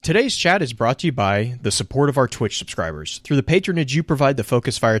Today's chat is brought to you by the support of our Twitch subscribers. Through the patronage you provide the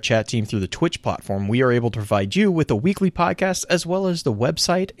Focus Fire chat team through the Twitch platform, we are able to provide you with a weekly podcast as well as the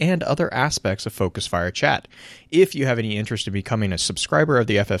website and other aspects of Focus Fire chat. If you have any interest in becoming a subscriber of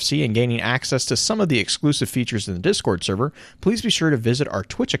the FFC and gaining access to some of the exclusive features in the Discord server, please be sure to visit our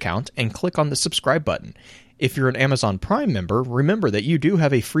Twitch account and click on the subscribe button. If you're an Amazon Prime member, remember that you do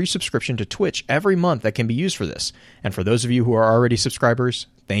have a free subscription to Twitch every month that can be used for this. And for those of you who are already subscribers,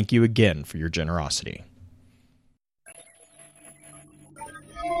 thank you again for your generosity.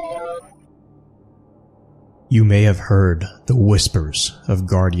 You may have heard the whispers of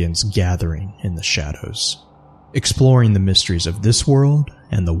guardians gathering in the shadows, exploring the mysteries of this world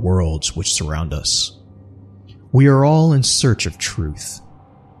and the worlds which surround us. We are all in search of truth.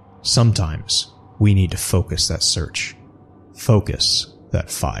 Sometimes we need to focus that search, focus that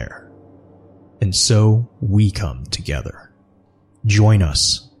fire. And so we come together. Join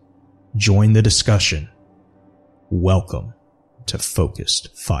us. Join the discussion. Welcome to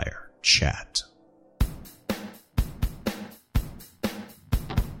Focused Fire Chat.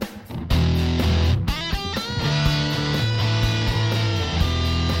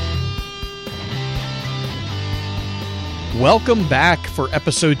 Welcome back for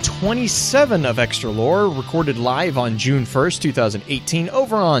episode 27 of Extra Lore, recorded live on June 1st, 2018,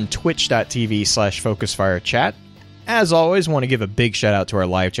 over on twitch.tv/FocusFireChat. As always, want to give a big shout out to our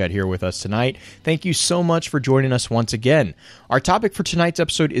live chat here with us tonight. Thank you so much for joining us once again. Our topic for tonight's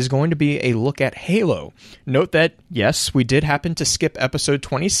episode is going to be a look at Halo. Note that, yes, we did happen to skip episode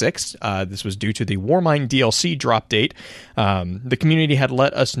 26. This was due to the Warmind DLC drop date. The community had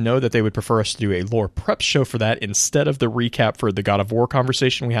let us know that they would prefer us to do a lore prep show for that instead of the recap for the God of War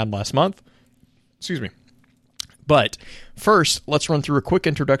conversation we had last month. Excuse me. But first, let's run through a quick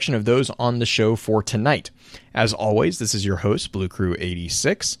introduction of those on the show for tonight. As always, this is your host, Blue Crew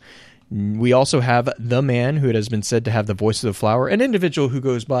 86. We also have the man who has been said to have the voice of the flower, an individual who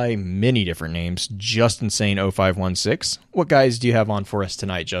goes by many different names, Justin Sane 0516. What guys do you have on for us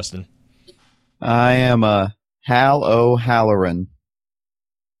tonight, Justin? I am Hal O'Halloran.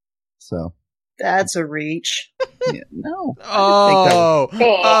 So that's a reach. Yeah, no. Oh, Vince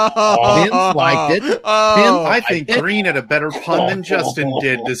liked it. Oh, I think Green had a better pun than Justin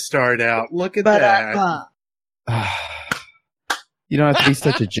did to start out. Look at that. You don't have to be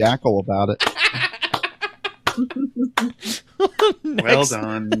such a jackal about it. Well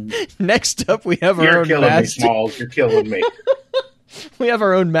done. Next up, we have our You're own killing master. me, Smalls. You're killing me. We have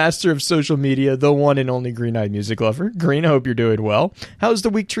our own master of social media, the one and only Green-Eyed Music Lover. Green, I hope you're doing well. How's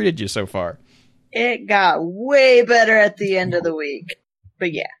the week treated you so far? It got way better at the end of the week.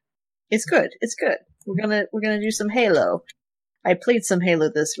 But yeah, it's good. It's good. We're gonna do some Halo. I played some Halo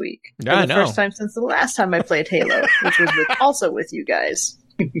this week. Yeah, I for the know. first time since the last time I played Halo, which was also with you guys.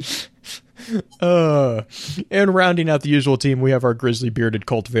 And rounding out the usual team, we have our grizzly bearded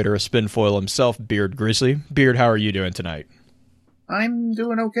cultivator of Spinfoil himself, Beard Grizzly. Beard, how are you doing tonight? I'm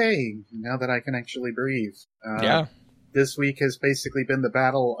doing okay now that I can actually breathe. Yeah. This week has basically been the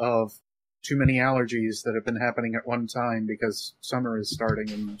battle of too many allergies that have been happening at one time because summer is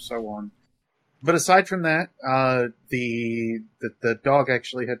starting and so on. But aside from that, the dog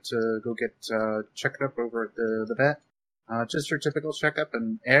actually had to go get checked up over at the vet. Just her typical checkup,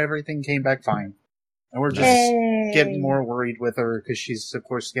 and everything came back fine. And we're just getting more worried with her because she's, of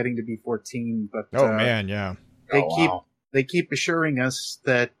course, getting to be 14. But Man, yeah. They keep assuring us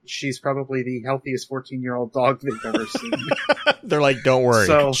that she's probably the healthiest 14-year-old dog they've ever seen. They're like, don't worry,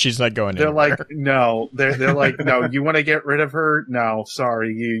 So, she's not going They're anywhere. like, no. They're like, no, you want to get rid of her? No,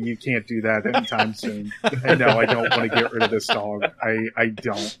 sorry, you can't do that anytime soon. And no, I don't want to get rid of this dog. I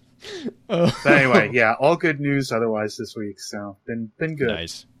don't. But anyway, yeah, all good news otherwise this week, so been good.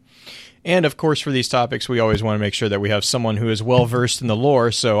 Nice. And of course, for these topics, we always want to make sure that we have someone who is well versed in the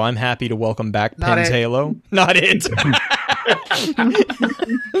lore, so I'm happy to welcome back Not Pins it. Halo. Not it.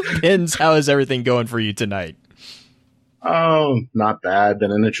 Pins, how is everything going for you tonight? Oh, not bad.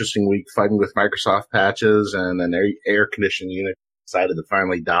 Been an interesting week fighting with Microsoft patches, and an air conditioning unit decided to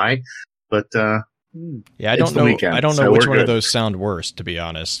finally die. But Yeah, I It's don't the know. weekend, I don't know so which we're one of good. those sound worse, to be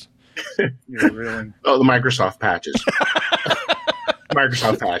honest. You're really the Microsoft patches.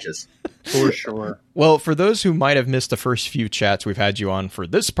 Microsoft patches. for sure. Well, for those who might have missed the first few chats we've had you on for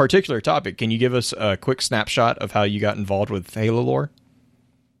this particular topic, can you give us a quick snapshot of how you got involved with Halo lore?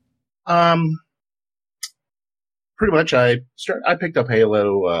 Pretty much, I picked up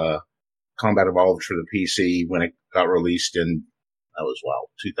Halo Combat Evolved for the PC when it got released in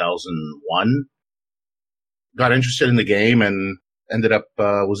 2001. Got interested in the game and ended up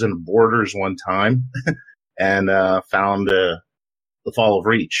was in Borders one time and found The Fall of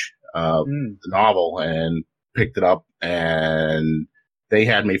Reach, the novel, and picked it up, and they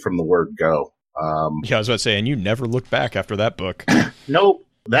had me from the word go. Yeah, I was about to say, and you never looked back after that book. Nope,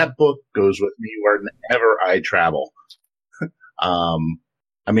 that book goes with me wherever I travel.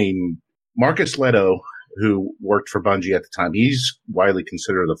 I mean, Marcus Leto, who worked for Bungie at the time, he's widely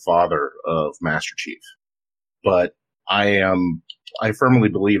considered the father of Master Chief. But I firmly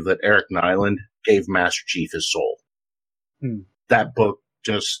believe that Eric Nyland gave Master Chief his soul. That book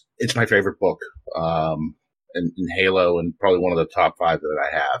it's my favorite book in Halo, and probably one of the top 5 that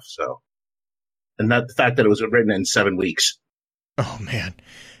I have. So, and the fact that it was written in 7 weeks. Oh man.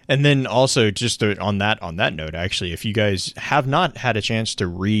 And then also just on that note, actually, if you guys have not had a chance to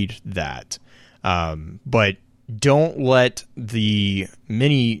read that, but don't let the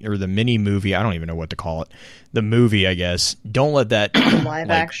mini movie, I don't even know what to call it, the movie, I guess, don't let that live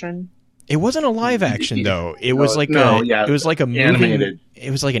action. It wasn't a live action though. It was like it was like a movie. Animated.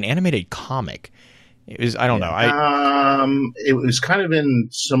 It was like an animated comic. It was, I don't know. It was kind of in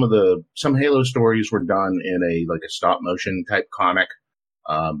some Halo stories were done in a stop motion type comic.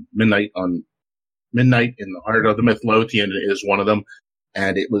 Midnight in the Heart of the Midlothian is one of them,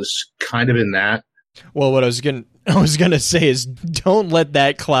 and it was kind of in that. Well, what I was gonna say is don't let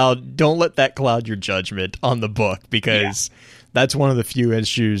that cloud your judgment on the book, because that's one of the few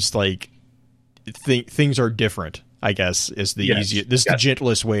issues. Like, things are different, I guess, is the easiest. This is the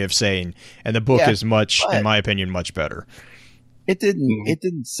gentlest way of saying, and the book is much, in my opinion, much better. It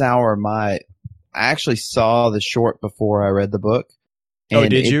didn't sour my. I actually saw the short before I read the book. Oh,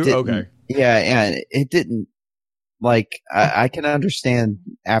 did you? Okay. Yeah, and it didn't. Like, I can understand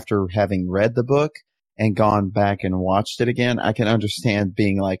after having read the book and gone back and watched it again, I can understand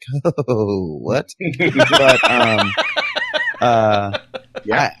being like, oh, what? But, I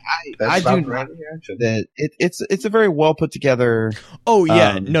do not that it's a very well put together. Oh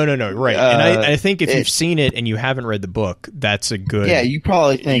yeah, no, right. And I think if you've seen it and you haven't read the book, that's a good. Yeah, you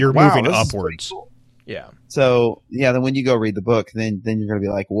probably think you're wow, moving upwards. Cool. Yeah. So then when you go read the book, then you're gonna be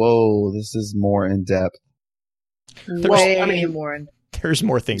like, whoa, this is more in depth. Way more. There's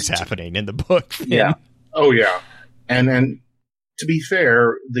more things happening in the book. Yeah. Oh yeah. And to be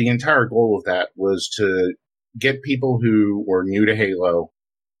fair, the entire goal of that was to get people who were new to Halo,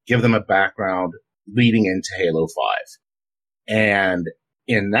 give them a background leading into Halo 5. And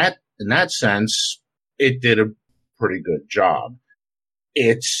in that sense, it did a pretty good job.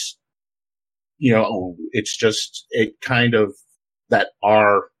 It's, it's just, it kind of, that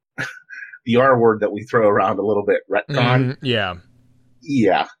the R word that we throw around a little bit, retcon. Yeah.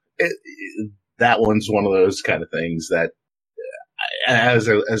 Yeah. That one's one of those kind of things that, as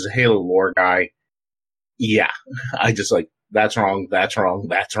a Halo lore guy, yeah, I just like, that's wrong.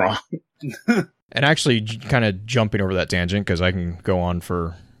 And actually, kind of jumping over that tangent, because I can go on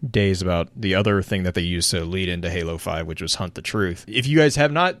for days about the other thing that they used to lead into Halo 5, which was Hunt the Truth. If you guys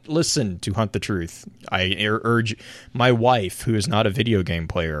have not listened to Hunt the Truth, I urge my wife, who is not a video game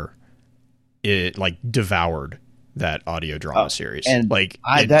player, devoured that audio drama series. And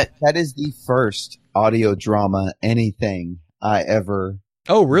that is the first audio drama anything I ever.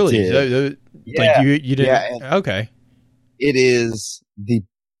 Oh, really? Did. Like you didn't? Yeah, okay. It is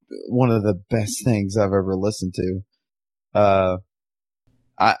one of the best things I've ever listened to.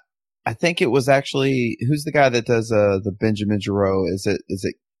 I think it was actually, who's the guy that does the Benjamin Giroux? Is it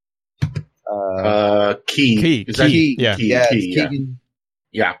Key? Is that Key? Yeah, Keegan.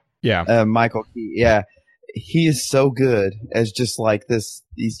 Yeah. Michael Key. Yeah, he is so good as just like this.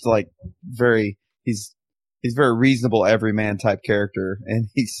 He's like he's very reasonable everyman type character, and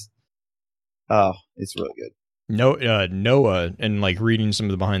it's really good. Noah, and like reading some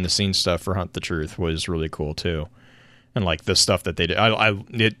of the behind the scenes stuff for Hunt the Truth was really cool too. And like the stuff that they did,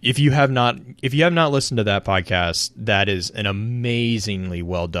 if you have not listened to that podcast, that is an amazingly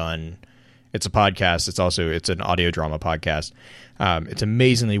well done. It's a podcast. It's an audio drama podcast. It's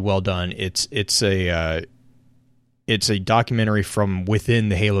amazingly well done. It's a documentary from within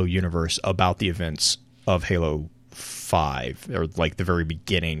the Halo universe about the events of Halo 5, or like the very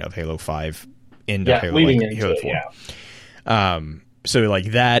beginning of Halo 5 into Halo 4. Yeah. So like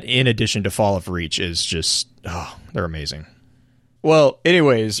that, in addition to Fall of Reach, is just, they're amazing. Well,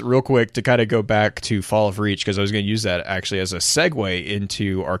 anyways, real quick to kind of go back to Fall of Reach, because I was going to use that actually as a segue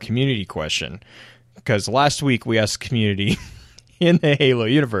into our community question. Because last week we asked the community in the Halo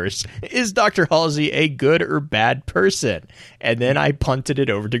universe. Is Dr. Halsey a good or bad person? And then I punted it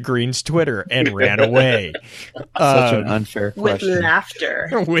over to Green's Twitter and ran away. Such an unfair With question. laughter.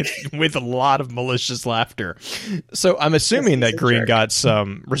 with a lot of malicious laughter. So I'm assuming Yes, that he's a Green jerk. got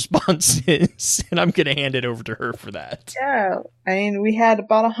some responses, and I'm going to hand it over to her for that. Yeah, I mean, we had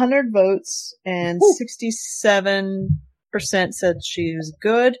about 100 votes, and 67% said she was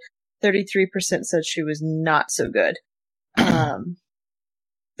good, 33% said she was not so good.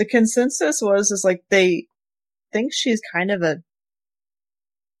 The consensus is like they think she's kind of a,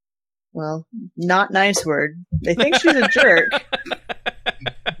 well, not nice word. They think she's a jerk,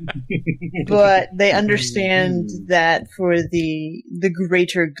 but they understand that for the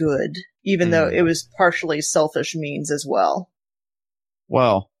greater good, even though it was partially selfish means as well.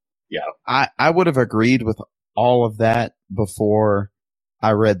 Well, Yeah. I would have agreed with all of that before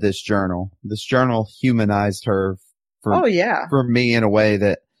I read this journal. This journal humanized her Oh yeah. for me in a way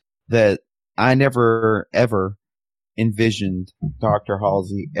that I never ever envisioned Dr.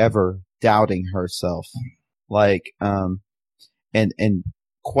 Halsey ever doubting herself, like and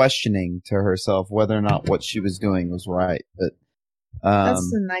questioning to herself whether or not what she was doing was right. But That's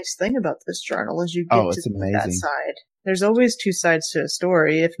the nice thing about this journal is you get Oh, to it's see that amazing. side. There's always two sides to a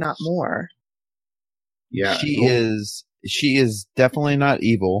story, if not more. Yeah. she is definitely not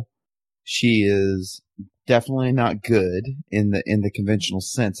evil. She is definitely not good in the conventional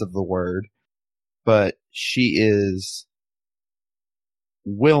sense of the word, but she is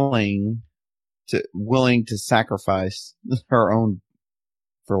willing to sacrifice her own,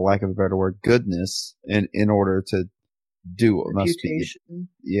 for lack of a better word, goodness in order to do what must be. Reputation.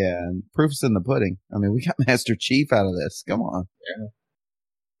 Yeah, and proof's in the pudding. I mean, we got Master Chief out of this. Come on.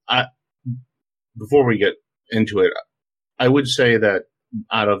 Before we get into it, I would say that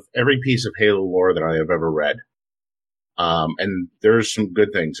out of every piece of Halo lore that I have ever read, and there's some good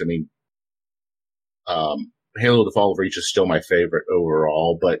things. I mean, Halo: The Fall of Reach is still my favorite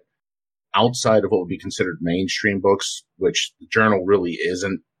overall, but outside of what would be considered mainstream books, which the journal really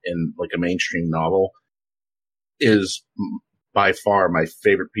isn't in like a mainstream novel, is by far my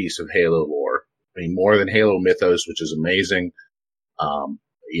favorite piece of Halo lore. I mean, more than Halo Mythos, which is amazing.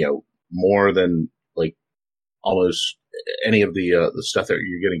 More than like almost any of the stuff that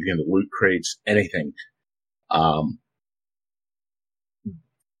you're getting in the loot crates, anything.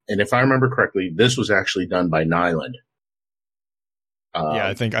 And if I remember correctly, this was actually done by Nyland. Yeah,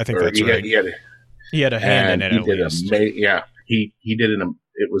 I think or that's he right. Had, He had a hand in it he at did least. he did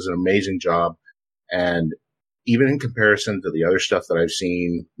it was an amazing job. And even in comparison to the other stuff that I've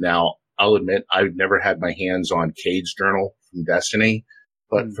seen now, I'll admit I've never had my hands on Cade's journal from Destiny,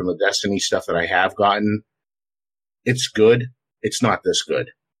 but from the Destiny stuff that I have gotten, it's good. It's not this good.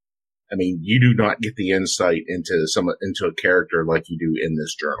 I mean, you do not get the insight into a character like you do in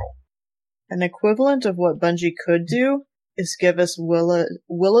this journal. An equivalent of what Bungie could do is give us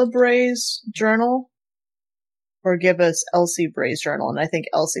Willa Bray's journal or give us Elsie Bray's journal. And I think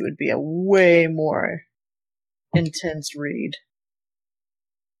Elsie would be a way more intense read.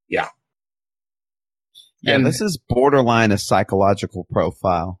 Yeah, And- this is borderline a psychological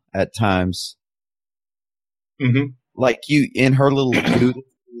profile at times. Mm-hmm. Like you in her little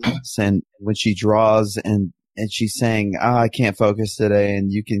doodles, and when she draws and she's saying, I can't focus today,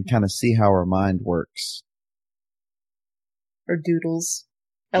 and you can kind of see how her mind works. Or doodles.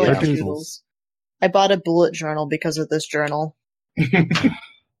 I Yeah, like doodles. doodles. I bought a bullet journal because of this journal.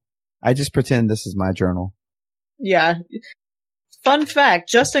 I just pretend this is my journal. Yeah. Fun fact,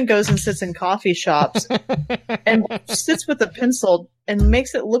 Justin goes and sits in coffee shops and sits with a pencil and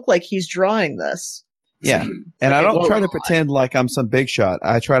makes it look like he's drawing this. Yeah. And I don't Well, try to pretend like I'm some big shot.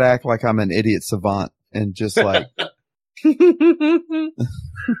 I try to act like I'm an idiot savant and just like,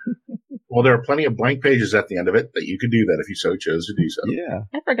 Well, there are plenty of blank pages at the end of it that you could do that if you so chose to do so. yeah.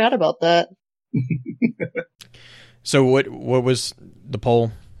 I forgot about that. So what was the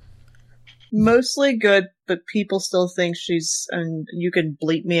poll? Mostly good, but people still think she's, and you can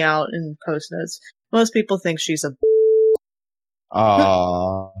bleep me out in post notes. Most people think she's a.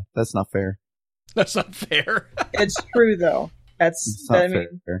 That's not fair. That's not fair. It's true though. It's That's, not I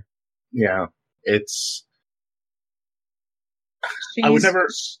mean, fair. Yeah, it's. she's, I would never.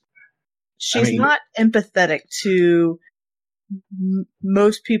 she's I mean- not empathetic to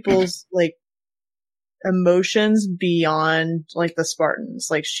most people's like emotions beyond like the Spartans.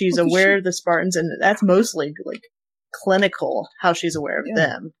 Like she's Well, 'cause aware of the Spartans, and that's mostly like clinical how she's aware of Yeah.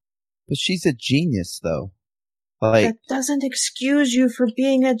 them. But she's a genius, though. Like, That doesn't excuse you for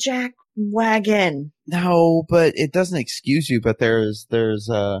being a jackwagon. no, but it doesn't excuse you. But there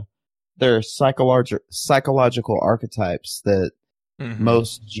are psychological archetypes that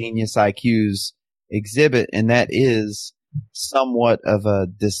most genius IQs exhibit, and that is somewhat of a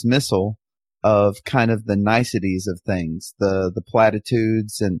dismissal of kind of the niceties of things, the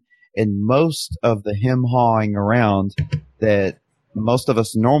platitudes and most of the hem-hawing around that most of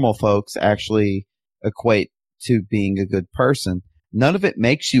us normal folks actually equate to being a good person. None of it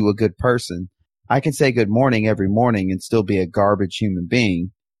makes you a good person. I can say good morning every morning and still be a garbage human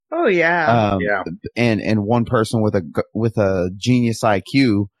being. Oh yeah. And one person with a genius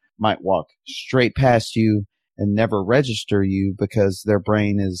IQ might walk straight past you and never register you because their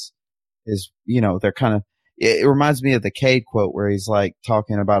brain is, they're kind of, it reminds me of the Cade quote where he's like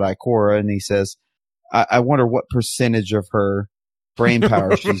talking about Ikora and he says, I wonder what percentage of her brain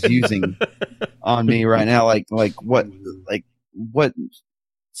power she's using on me right now. Like what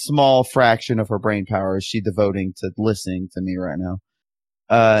small fraction of her brain power is she devoting to listening to me right now?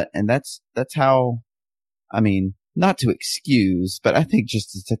 And that's how, I mean, not to excuse, but I think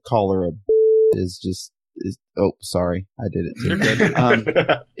just to call her is oh, sorry, I did it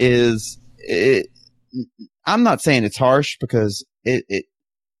too. I'm not saying it's harsh because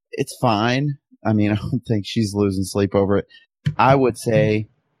it's fine. I mean, I don't think she's losing sleep over it. I would say,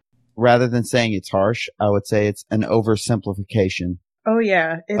 rather than saying it's harsh, I would say it's an oversimplification. Oh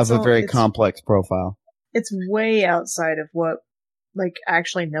yeah, of a very complex profile. It's way outside of what, like,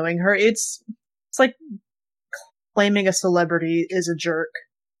 actually knowing her. It's like claiming a celebrity is a jerk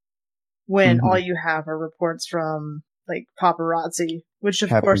when all you have are reports from like paparazzi, which of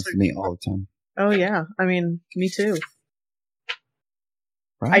happens course to me all the time. Oh yeah, I mean, me too.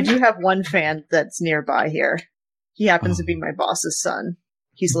 Right? I do have one fan that's nearby here. He happens to be my boss's son.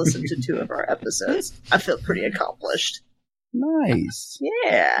 He's listened to 2 of our episodes. I feel pretty accomplished. Nice.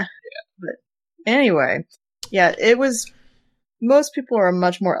 Yeah. But anyway, yeah, it was, most people are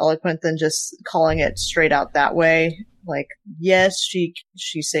much more eloquent than just calling it straight out that way. Like, yes, she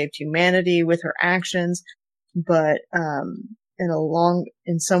saved humanity with her actions, but,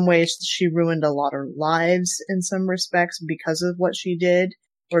 in some ways, she ruined a lot of lives in some respects because of what she did,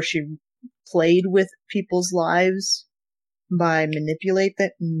 or she played with people's lives by manipulating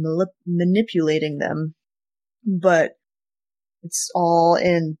them. But it's all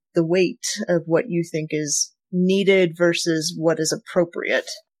in the weight of what you think is needed versus what is appropriate.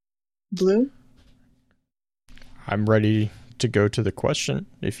 Blue? I'm ready to go to the question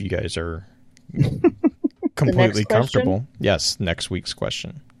if you guys are completely comfortable. Yes, next week's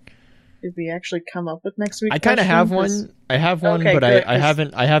question. Did we actually come up with next week's I kind of have one. I have one, okay, but good, I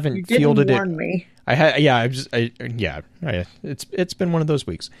haven't fielded it. Me. It's been one of those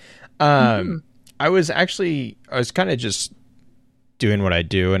weeks. I was kind of just doing what I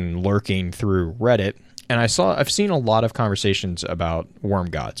do and lurking through Reddit, and I've seen a lot of conversations about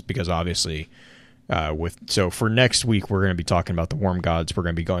worm gods because obviously so for next week we're going to be talking about the worm gods. We're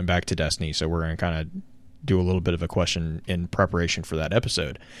going to be going back to Destiny, so we're going to kind of do a little bit of a question in preparation for that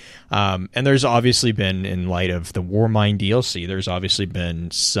episode. And there's obviously been, in light of the Warmind DLC, there's obviously been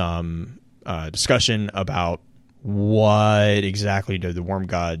some discussion about what exactly do the worm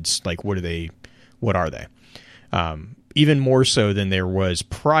gods, like, what are they? Even more so than there was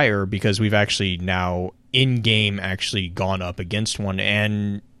prior, because we've actually now in-game actually gone up against one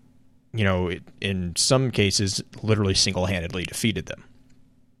and, in some cases, literally single-handedly defeated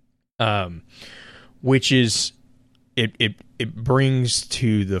them. Which is, it brings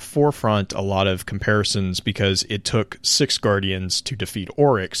to the forefront a lot of comparisons because it took 6 Guardians to defeat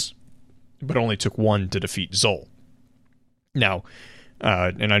Oryx, but only took 1 to defeat Xol. Now,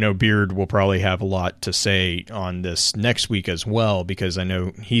 and I know Beard will probably have a lot to say on this next week as well, because I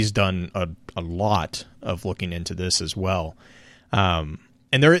know he's done a lot of looking into this as well. And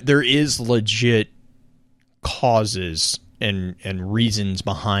there is legit causes and reasons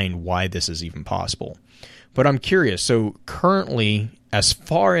behind why this is even possible. But I'm curious. So currently, as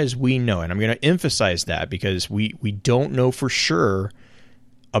far as we know, and I'm going to emphasize that because we don't know for sure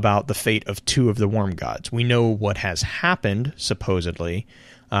about the fate of 2 of the worm gods. We know what has happened, supposedly,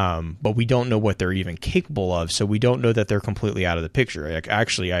 but we don't know what they're even capable of, so we don't know that they're completely out of the picture.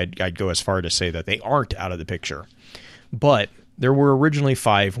 Actually, I'd go as far to say that they aren't out of the picture. But there were originally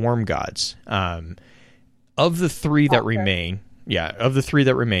 5 worm gods. Of the 3 that remain,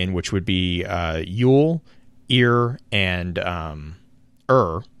 which would be Yule, Eir, and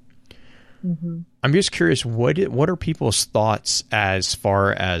Mm-hmm. I'm just curious, what are people's thoughts as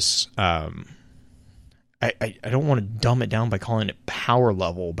far as I don't want to dumb it down by calling it power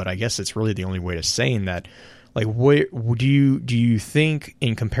level, but I guess it's really the only way to saying that. Like, what do you think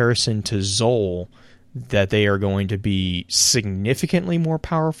in comparison to Xol that they are going to be significantly more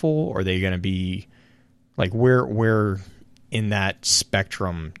powerful, or are they going to be like where in that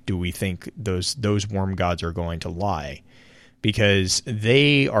spectrum do we think those worm gods are going to lie? Because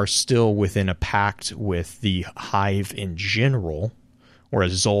they are still within a pact with the Hive in general,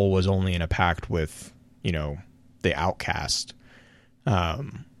 whereas Xol was only in a pact with, the Outcast. So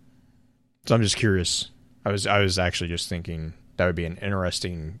I'm just curious. I was actually just thinking that would be an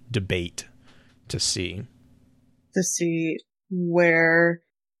interesting debate to see. To see where,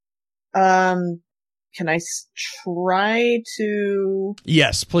 can I try to?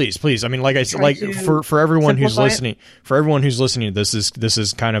 Yes, please. I mean, like I said, like for everyone who's listening, this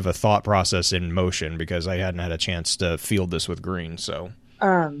is kind of a thought process in motion because I hadn't had a chance to field this with Green. So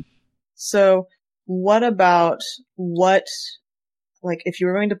what about if you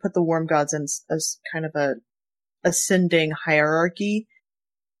were going to put the worm gods in as kind of a ascending hierarchy,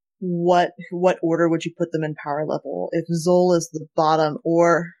 what order would you put them in power level? If Xol is the bottom,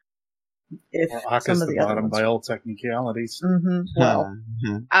 or if Akka's some of the bottom other ones by all technicalities. Mm-hmm. Well,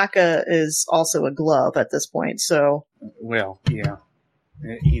 Akka is also a glove at this point, so. Well, yeah.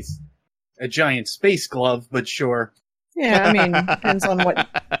 He's a giant space glove, but sure. Yeah, I mean, depends on what.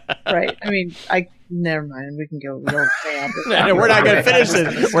 Right. I mean, never mind. We can go real bad. No, we're not going to finish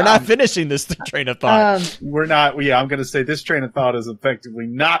this. We're not finishing this train of thought. We're not. Yeah, I'm going to say this train of thought is effectively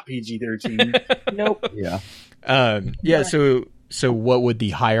not PG-13. Nope. Yeah. Yeah. So what would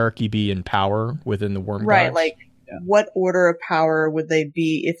the hierarchy be in power within the worm Right, gods? What order of power would they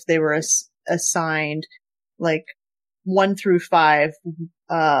be if they were assigned, 1 through 5,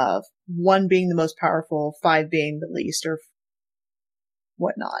 1 being the most powerful, 5 being the least, or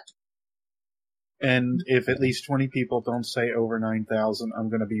whatnot. And if at least 20 people don't say over 9,000, I'm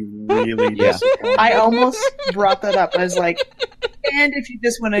going to be really disappointed. I almost brought that up. I was like, and if you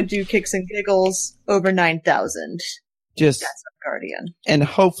just want to do kicks and giggles, over 9,000. Just That's a Guardian. And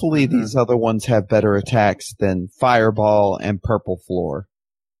hopefully these other ones have better attacks than Fireball and Purple Floor.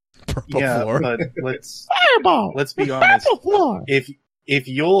 Floor. But let's Fireball. let's be honest. Purple Floor. If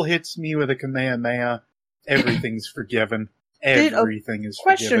Yul hits me with a Kamehameha, everything's forgiven. Everything is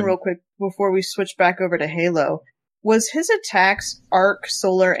Question forgiven. real quick before we switch back over to Halo. Was his attacks Arc,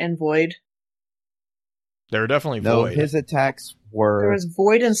 Solar, and Void? They're definitely No, void. his attacks were There was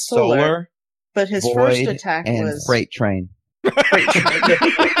Void and Solar, but his Void, first attack and was Freight Train.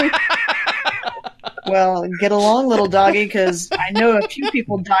 Well, get along, little doggy, because I know a few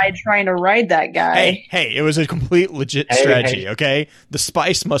people died trying to ride that guy. Hey, it was a complete legit strategy, okay? The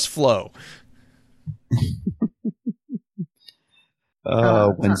spice must flow.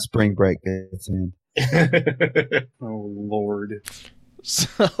 When spring break gets in. Oh, Lord. So,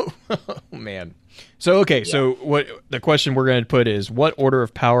 oh man. So, okay, so what the question we're going to put is, what order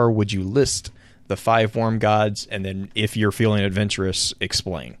of power would you list the 5 worm gods, and then if you're feeling adventurous,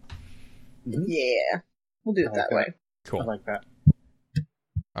 explain. Yeah, we'll do it that way. Cool. I like that.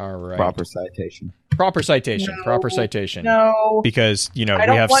 All right. Proper citation. Proper citation. No. Proper citation. No, Because, I we don't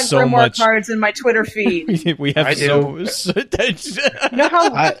have want so grimoire much. cards in my Twitter feed. We have I so. You know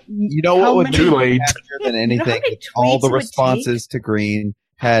how? You know How what would many- be Too late. happier than anything? many If all tweets the it would responses to Green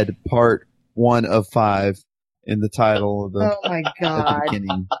had part 1 of 5 in the title of the Oh my at the god!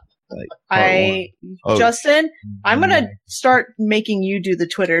 beginning. Like part 1. Oh, Justin, I'm gonna start making you do the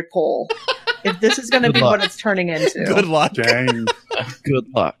Twitter poll. If this is gonna Good be luck. what it's turning into, Good luck. Dang. Good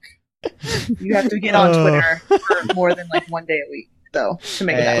luck. you have to get on Oh. Twitter for more than 1 day a week, though, to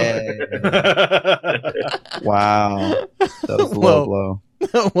make it happen. Hey, wow. That was a Well, low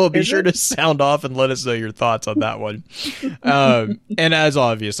blow. Well, be Is sure it? to sound off and let us know your thoughts on that one. And as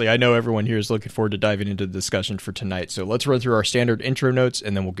obviously, I know everyone here is looking forward to diving into the discussion for tonight. So let's run through our standard intro notes,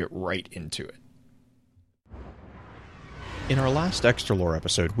 and then we'll get right into it. In our last Extra Lore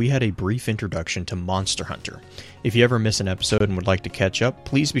episode, we had a brief introduction to Monster Hunter. If you ever miss an episode and would like to catch up,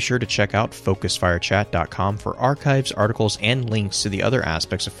 please be sure to check out FocusFireChat.com for archives, articles, and links to the other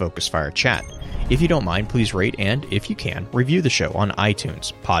aspects of Focus Fire Chat. If you don't mind, please rate and, if you can, review the show on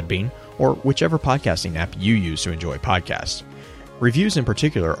iTunes, Podbean, or whichever podcasting app you use to enjoy podcasts. Reviews in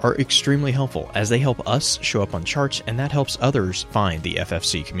particular are extremely helpful as they help us show up on charts, and that helps others find the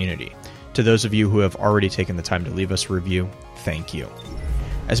FFC community. To those of you who have already taken the time to leave us a review, thank you.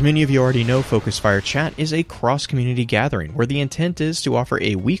 As many of you already know, Focus Fire Chat is a cross-community gathering where the intent is to offer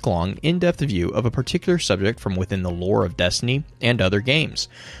a week-long, in-depth view of a particular subject from within the lore of Destiny and other games.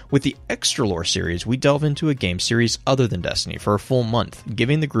 With the Extra Lore series, we delve into a game series other than Destiny for a full month,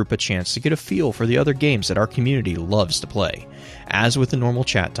 giving the group a chance to get a feel for the other games that our community loves to play. As with the normal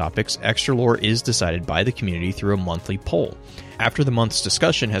chat topics, Extra Lore is decided by the community through a monthly poll. After the month's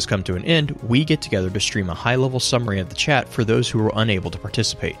discussion has come to an end, we get together to stream a high-level summary of the chat for those who are unable to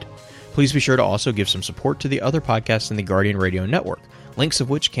participate. Please be sure to also give some support to the other podcasts in the Guardian Radio Network, links of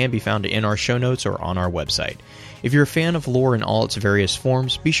which can be found in our show notes or on our website. If you're a fan of lore in all its various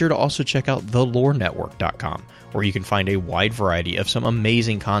forms, be sure to also check out thelorenetwork.com, where you can find a wide variety of some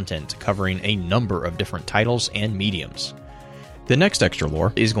amazing content covering a number of different titles and mediums. The next Extra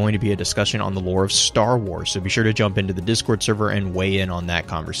Lore is going to be a discussion on the lore of Star Wars, so be sure to jump into the Discord server and weigh in on that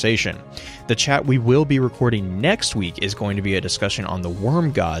conversation. The chat we will be recording next week is going to be a discussion on the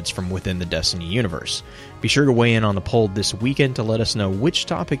worm gods from within the Destiny universe. Be sure to weigh in on the poll this weekend to let us know which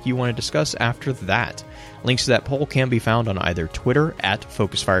topic you want to discuss after that. Links to that poll can be found on either Twitter at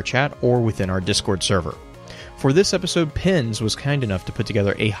FocusFireChat or within our Discord server. For this episode, Pins was kind enough to put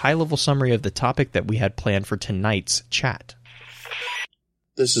together a high-level summary of the topic that we had planned for tonight's chat.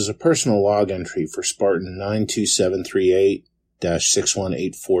 This is a personal log entry for Spartan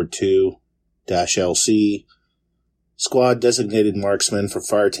 92738-61842-LC, squad designated marksman for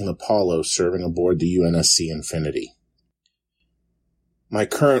Fireteam Apollo serving aboard the UNSC Infinity. My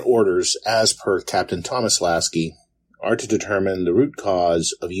current orders, as per Captain Thomas Lasky, are to determine the root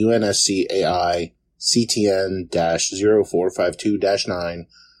cause of UNSC AI CTN-0452-9,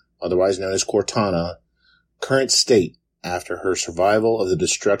 otherwise known as Cortana, current state after her survival of the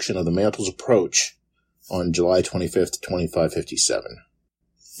destruction of the Mantle's approach on July 25th, 2557.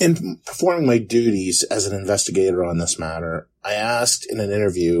 In performing my duties as an investigator on this matter, I asked in an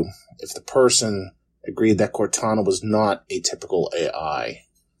interview if the person agreed that Cortana was not a typical AI.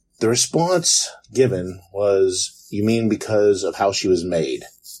 The response given was, "You mean because of how she was made?"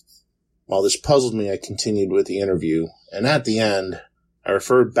 While this puzzled me, I continued with the interview, and at the end, I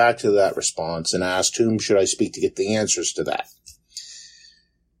referred back to that response and asked whom should I speak to get the answers to that.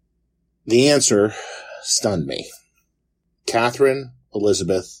 The answer stunned me. Catherine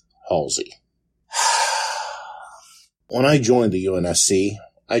Elizabeth Halsey. When I joined the UNSC,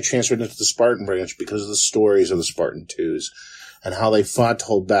 I transferred into the Spartan branch because of the stories of the Spartan Twos and how they fought to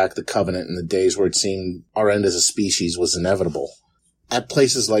hold back the Covenant in the days where it seemed our end as a species was inevitable. At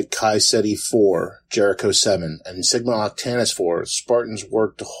places like Kai Seti 4, Jericho 7, and Sigma Octantis 4, Spartans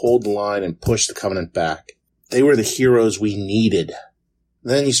worked to hold the line and push the Covenant back. They were the heroes we needed.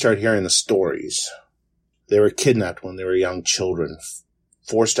 Then you start hearing the stories. They were kidnapped when they were young children,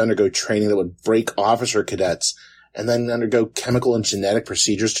 forced to undergo training that would break officer cadets, and then undergo chemical and genetic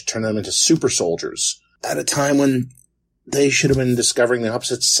procedures to turn them into super soldiers. At a time when they should have been discovering the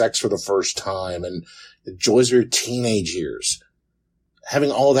opposite sex for the first time and the joys of your teenage years.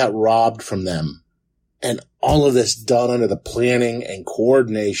 Having all that robbed from them, and all of this done under the planning and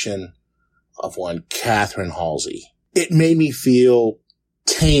coordination of one Catherine Halsey. It made me feel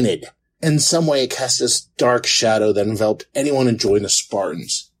tainted. In some way, it cast this dark shadow that enveloped anyone enjoying the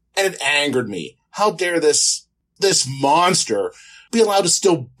Spartans. And it angered me. How dare this monster be allowed to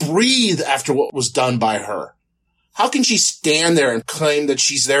still breathe after what was done by her? How can she stand there and claim that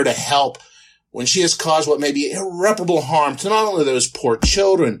she's there to help when she has caused what may be irreparable harm to not only those poor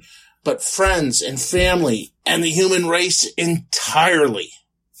children, but friends and family and the human race entirely?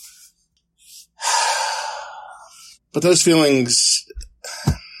 But those feelings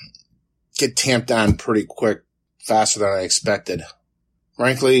get tamped down pretty quick, faster than I expected.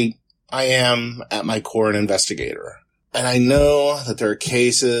 Frankly, I am, at my core, an investigator. And I know that there are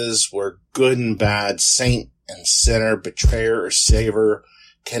cases where good and bad, saint and sinner, betrayer or saver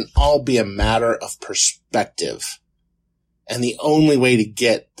can all be a matter of perspective. And the only way to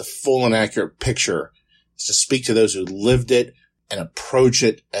get the full and accurate picture is to speak to those who lived it and approach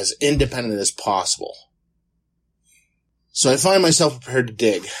it as independent as possible. So I find myself prepared to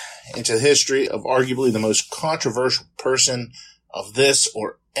dig into the history of arguably the most controversial person of this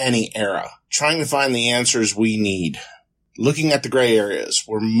or any era, trying to find the answers we need, looking at the gray areas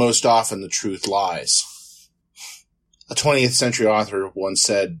where most often the truth lies. A 20th century author once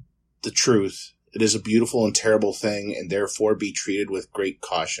said, "The truth, it is a beautiful and terrible thing and therefore be treated with great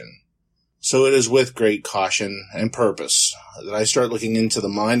caution." So it is with great caution and purpose that I start looking into the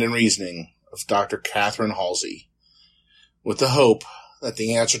mind and reasoning of Dr. Catherine Halsey, with the hope that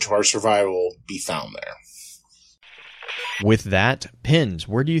the answer to our survival be found there. With that, Pins,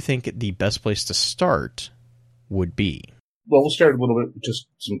 where do you think the best place to start would be? Well, we'll start a little bit with just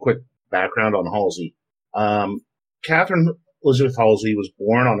some quick background on Halsey. Catherine Elizabeth Halsey was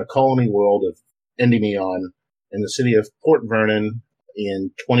born on the colony world of Endymion in the city of Port Vernon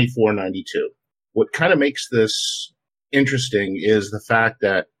in 2492. What kind of makes this interesting is the fact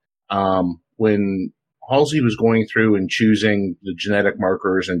that when Halsey was going through and choosing the genetic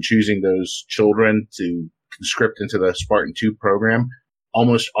markers and choosing those children to conscript into the Spartan 2 program,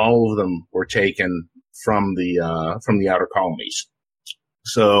 almost all of them were taken from the outer colonies.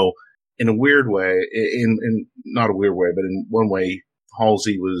 So in a weird way, in not a weird way, but in one way,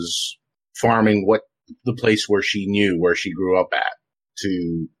 Halsey was farming the place where she grew up at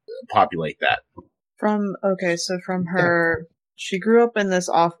to populate that. From her, she grew up in this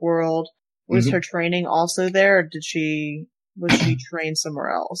off-world. Was her training also there, or was she trained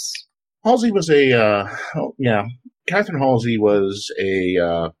somewhere else? Halsey was Catherine Halsey was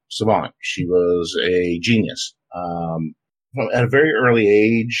a savant. She was a genius. At a very early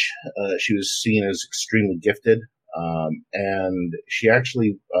age, she was seen as extremely gifted, and she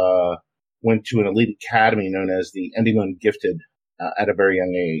actually went to an elite academy known as the Endymion Gifted at a very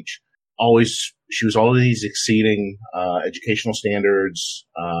young age. She was always exceeding educational standards.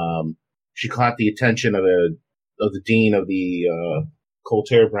 She caught the attention of the dean of the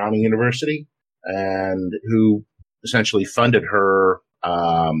Colter Browning University, and who essentially funded her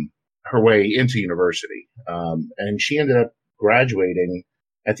way into university. And she ended up graduating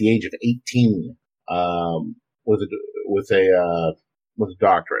at the age of 18 with a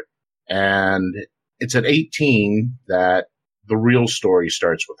doctorate. And it's at 18 that the real story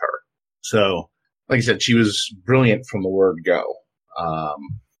starts with her. So, like I said, she was brilliant from the word go.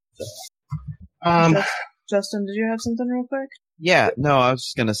 Justin, did you have something real quick? Yeah, no, I was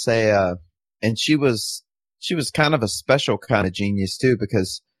just gonna say, and she was kind of a special kind of genius too,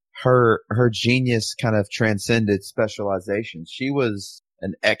 because her genius kind of transcended specialization. She was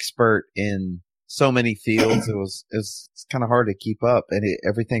an expert in so many fields. It's kind of hard to keep up, and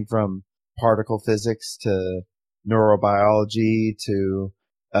everything from particle physics to neurobiology to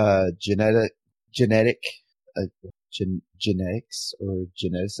genetics or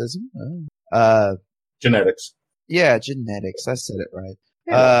geneticism. Genetics. Yeah, genetics. I said it right.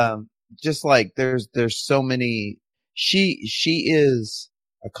 Yeah. Just like there's so many. She is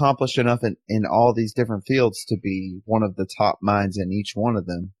accomplished enough in all these different fields to be one of the top minds in each one of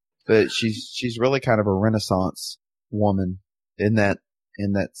them. But she's really kind of a Renaissance woman in that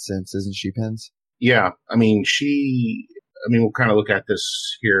sense, isn't she, Pence? Yeah, we'll kind of look at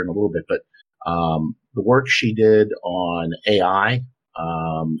this here in a little bit, but the work she did on AI,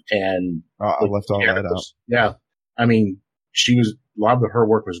 and I left all that out. Yeah, a lot of her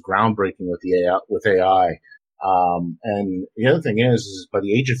work was groundbreaking with AI. And the other thing is by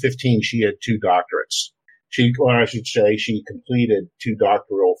the age of 15, she had 2 doctorates. She completed 2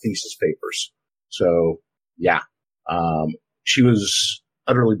 doctoral thesis papers. So yeah, she was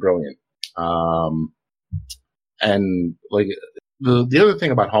utterly brilliant. And like the other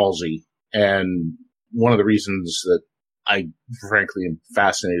thing about Halsey, and one of the reasons that I frankly am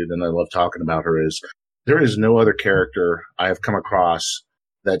fascinated and I love talking about her, is there is no other character I have come across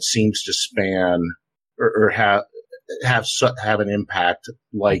that seems to span or have an impact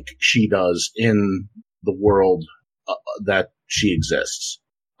like she does in the world that she exists.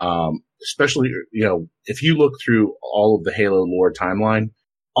 Especially, if you look through all of the Halo lore timeline,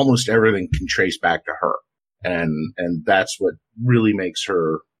 almost everything can trace back to her. And that's what really makes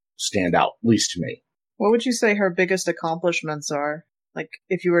her stand out, at least to me. What would you say her biggest accomplishments are? Like,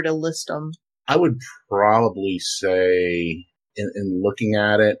 if you were to list them? I would probably say, in looking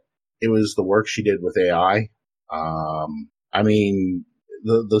at it, it was the work she did with AI.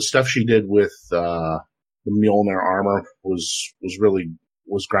 The stuff she did with the Mjolnir armor was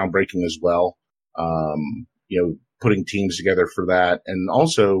groundbreaking as well. Putting teams together for that, and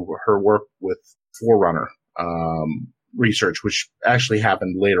also her work with Forerunner research, which actually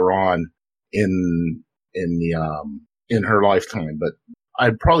happened later on in her lifetime. But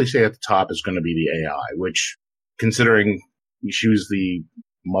I'd probably say at the top is going to be the AI, which, considering she was the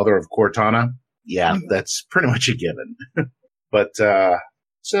mother of Cortana, yeah, that's pretty much a given. But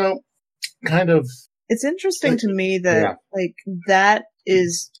so kind of, it's interesting to me that that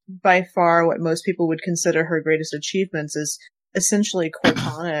is by far what most people would consider her greatest achievements, is essentially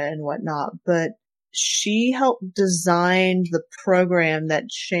Cortana and whatnot. But she helped design the program that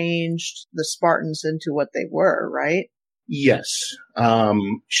changed the Spartans into what they were, right? Yes.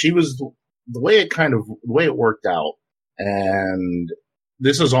 She was the way it worked out. And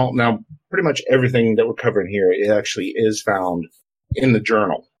this is all now pretty much everything that we're covering here. It actually is found in the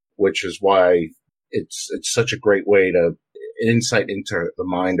journal, which is why it's such a great way to insight into the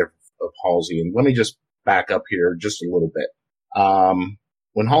mind of Halsey. And let me just back up here just a little bit.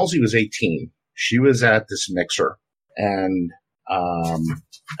 When Halsey was 18, she was at this mixer, and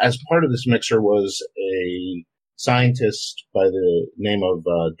as part of this mixer was a scientist by the name of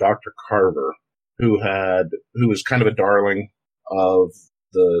Dr. Carver, who was kind of a darling of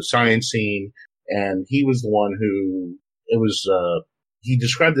the science scene, and he was the one who he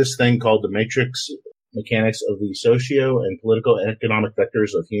described this thing called the matrix mechanics of the socio and political and economic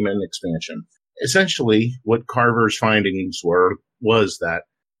vectors of human expansion. Essentially, what Carver's findings was that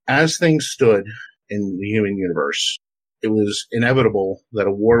as things stood in the human universe, it was inevitable that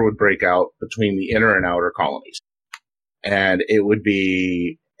a war would break out between the inner and outer colonies. And it would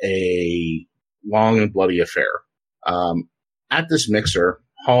be a long and bloody affair. At this mixer,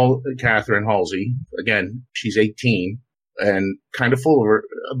 Catherine Halsey, again, she's 18 and kind of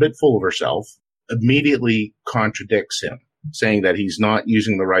a bit full of herself, immediately contradicts him, saying that he's not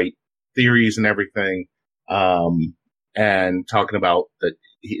using the right theories and everything, and talking about that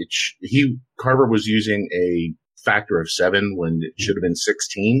Carver was using a factor of 7 when it should have been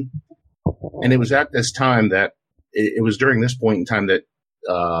 16. And it was at this time that it was during this point in time that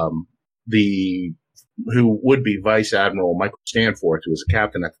who would be Vice Admiral Michael Stanforth, who was a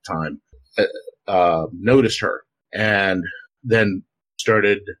captain at the time, noticed her and then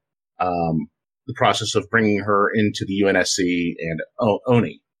started the process of bringing her into the UNSC and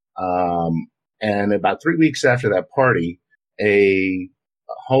ONI. And about 3 weeks after that party,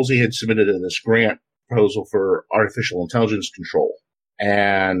 Halsey had submitted this grant proposal for artificial intelligence control,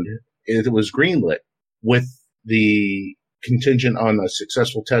 and it was greenlit with the contingent on the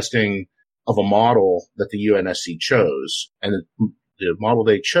successful testing of a model that the UNSC chose, and the model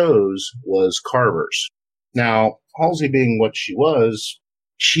they chose was Carver's. Now, Halsey being what she was,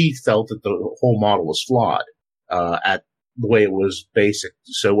 she felt that the whole model was flawed at the way it was basic.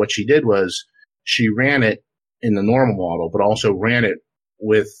 So what she did was she ran it in the normal model, but also ran it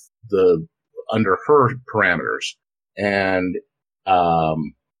with under her parameters. And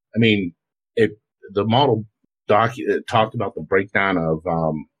the model talked about the breakdown of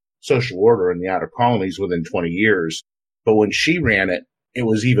social order in the outer colonies within 20 years. But when she ran it, it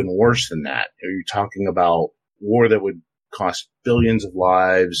was even worse than that. You're talking about war that would cost billions of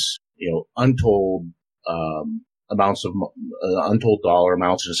lives, untold amounts of untold dollar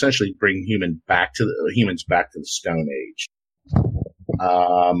amounts, and essentially bring humans back to the Stone Age.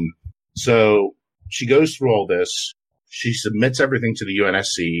 So she goes through all this. She submits everything to the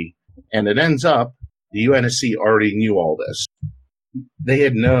UNSC, and it ends up the UNSC already knew all this. They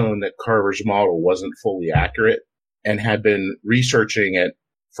had known that Carver's model wasn't fully accurate and had been researching it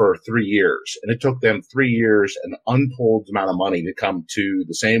for 3 years. And it took them 3 years and untold amount of money to come to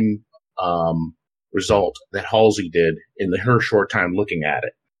the same result that Halsey did in her short time looking at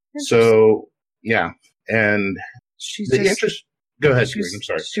it. So, yeah. And go ahead, Greg, I'm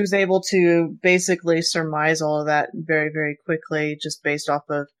sorry. She was able to basically surmise all of that very, very quickly just based off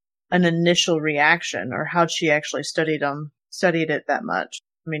of an initial reaction, or how she actually studied it that much.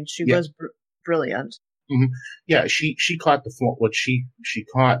 I mean, she was brilliant. Mm-hmm. Yeah, she caught she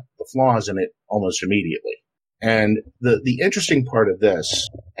caught the flaws in it almost immediately. And the interesting part of this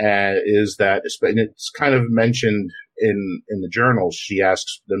is that, and it's kind of mentioned in the journals, she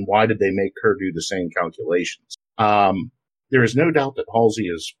asks, then why did they make her do the same calculations? There is no doubt that Halsey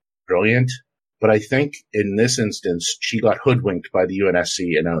is brilliant, but I think in this instance, she got hoodwinked by the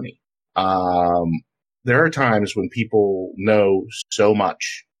UNSC and ONI. There are times when people know so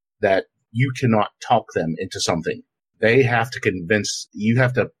much that you cannot talk them into something. You have to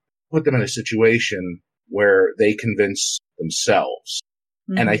put them in a situation where they convince themselves.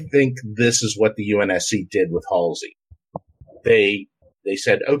 Mm-hmm. And I think this is what the UNSC did with Halsey. They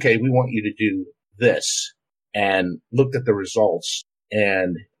said, okay, we want you to do this, and looked at the results,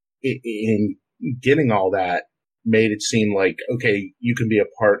 and in getting all that made it seem like, okay, you can be a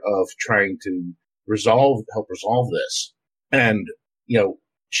part of trying to help resolve this. And,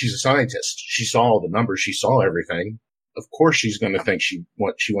 she's a scientist. She saw all the numbers. She saw everything. Of course, she's going to think she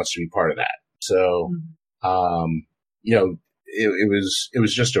wants to be part of that. So, it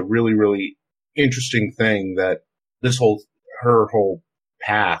was just a really, really interesting thing that her whole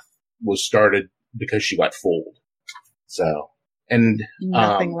path was started because she got fooled. So, and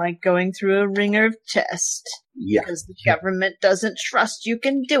nothing like going through a ringer test. Yeah. Because the government doesn't trust you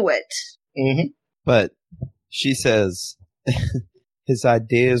can do it. Mm-hmm. But she says his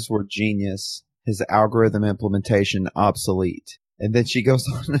ideas were genius, his algorithm implementation obsolete. And then she goes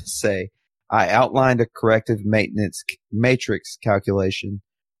on to say, I outlined a corrective maintenance matrix calculation,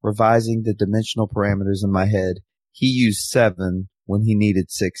 revising the dimensional parameters in my head. He used 7 when he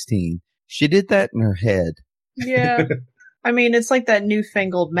needed 16. She did that in her head. Yeah. I mean, it's like that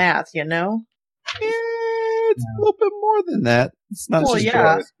newfangled math, Yeah, it's a little bit more than that. It's not just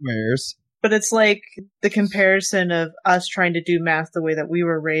squares. But it's like the comparison of us trying to do math the way that we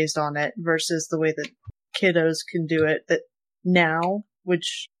were raised on it versus the way that kiddos can do it that now,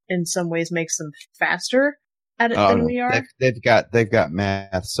 which in some ways makes them faster at it than we are. They've got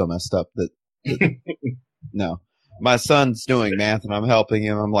math so messed up that No. My son's doing math and I'm helping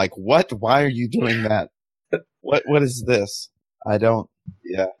him. I'm like, what? Why are you doing that? What is this? I don't,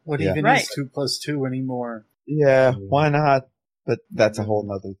 yeah. What Yeah. even Right. is 2 + 2 anymore? Yeah, why not? But that's a whole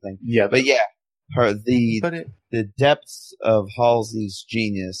nother thing. Yeah, But yeah, the But depths of Halsey's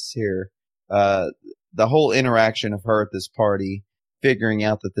genius here, the whole interaction of her at this party, figuring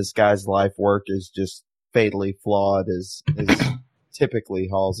out that this guy's life work is just fatally flawed is typically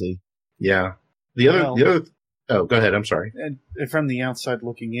Halsey. yeah. The other. Oh, go ahead. I'm sorry. and from the outside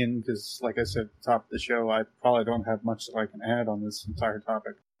looking in, because like I said at the top of the show, I probably don't have much that I can add on this entire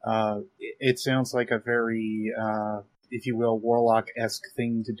topic. It sounds like a very, if you will, Warlock-esque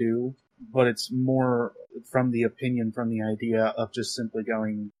thing to do, but it's more from the idea of just simply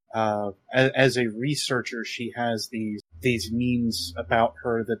going, as a researcher, she has these memes about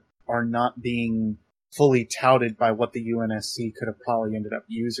her that are not being fully touted by what the UNSC could have probably ended up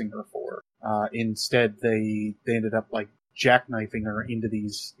using her for. Instead, they ended up like jackknifing her into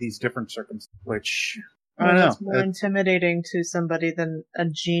these different circumstances, which I don't know. That's more intimidating to somebody than a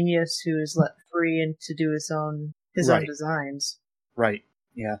genius who is let free and to do his own Right. designs. Right?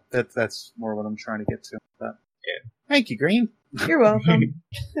 Yeah, that's more what I'm trying to get to. But yeah, thank you, Green. You're welcome.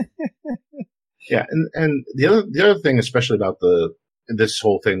 Yeah, and the other thing, especially about this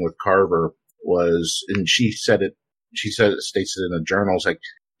whole thing with Carver was, and she said it states it in the journal, it's like,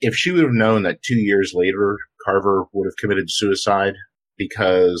 if she would have known that 2 years later Carver would have committed suicide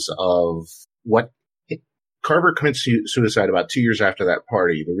because of what Carver commits suicide about 2 years after that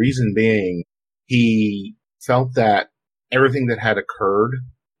party. The reason being, he felt that everything that had occurred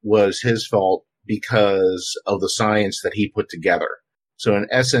was his fault because of the science that he put together. So in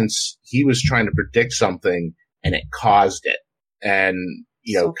essence, he was trying to predict something and it caused it. And,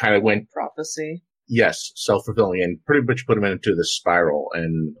 kind of went, Prophecy. yes, self-fulfilling, and pretty much put him into this spiral.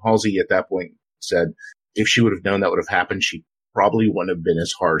 And Halsey at that point said if she would have known that would have happened, she probably wouldn't have been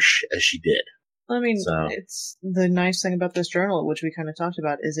as harsh as she did. I mean, So- it's the nice thing about this journal, which we kind of talked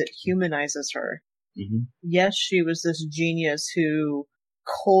about, is it humanizes her. Mm-hmm. Yes, she was this genius who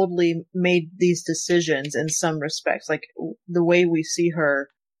coldly made these decisions in some respects. Like, the way we see her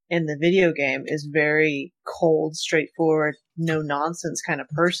in the video game is very cold, straightforward, no nonsense kind of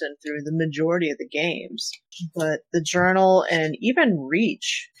person through the majority of the games. But the journal and even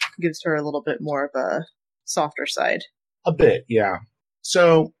Reach gives her a little bit more of a softer side. A bit, yeah.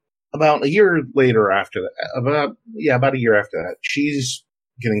 So about a year later after that, about a year after that, she's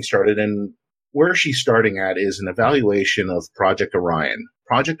getting started, and where she's starting at is an evaluation of Project Orion.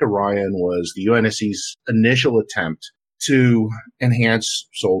 Project Orion was the UNSC's initial attempt to enhance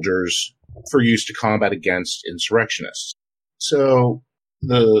soldiers for use to combat against insurrectionists. So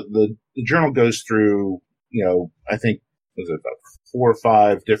the journal goes through, I think, was it about 4 or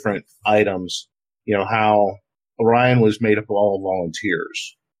 5 different items, how Orion was made up of all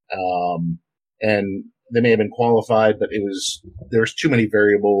volunteers. And they may have been qualified, but there was too many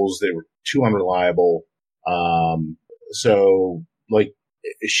variables. They were too unreliable. So like,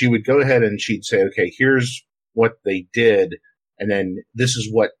 she would go ahead and she'd say, okay, here's what they did. And then this is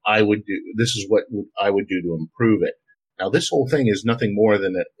what I would do. This is what I would do to improve it. Now, this whole thing is nothing more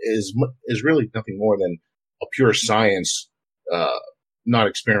than is really nothing more than a pure science, not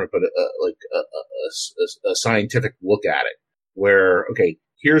experiment, but a scientific look at it where, okay,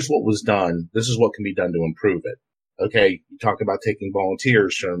 here's what was done. This is what can be done to improve it. Okay. You talk about taking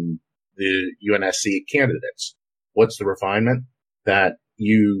volunteers from the UNSC candidates. What's the refinement? That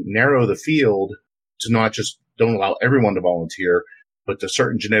you narrow the field to not just don't allow everyone to volunteer, but to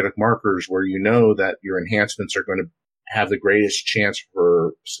certain genetic markers where you know that your enhancements are going to have the greatest chance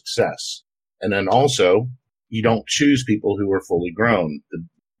for success. And then also, you don't choose people who are fully grown.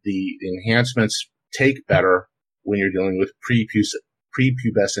 The enhancements take better when you're dealing with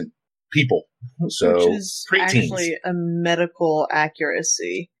prepubescent people. So Which is preteens. actually a medical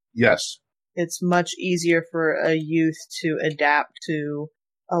accuracy. Yes. It's much easier for a youth to adapt to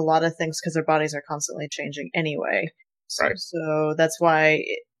a lot of things because their bodies are constantly changing anyway. Right. So that's why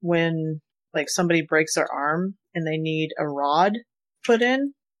when like somebody breaks their arm and they need a rod put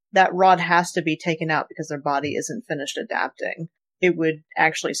in, that rod has to be taken out because their body isn't finished adapting. It would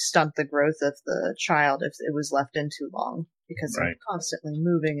actually stunt the growth of the child if it was left in too long because Right. they're constantly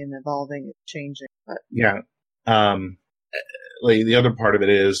moving and evolving and changing. But Yeah. Like the other part of it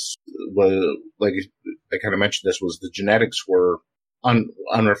was like I kind of mentioned, this was the genetics were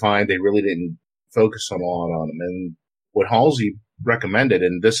unrefined. They really didn't focus a lot on them. And what Halsey recommended,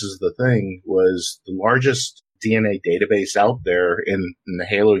 and this is the thing, was the largest DNA database out there in the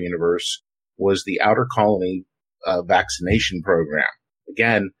Halo universe was the Outer Colony vaccination program.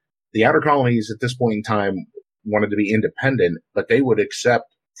 Again, the outer colonies at this point in time wanted to be independent, but they would accept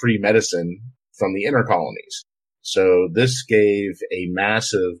free medicine from the inner colonies. So this gave a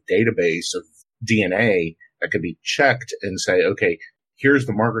massive database of DNA that could be checked and say, okay, here's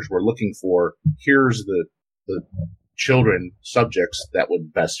the markers we're looking for. Here's the children subjects that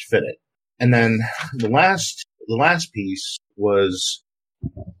would best fit it. And then the last piece was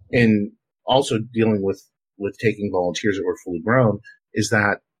in also dealing with taking volunteers that were fully grown, is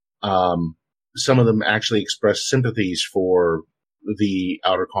that some of them actually expressed sympathies for the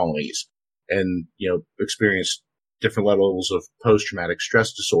outer colonies and, experienced different levels of post-traumatic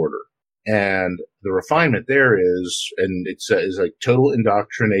stress disorder. And the refinement there is, and it says like total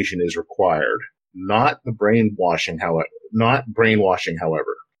indoctrination is required, not brainwashing, however.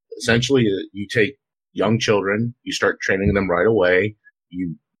 Essentially, you take young children, you start training them right away,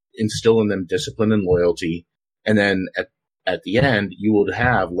 you instill in them discipline and loyalty, and then at the end, you would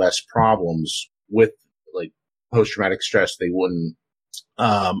have less problems with like post-traumatic stress. They wouldn't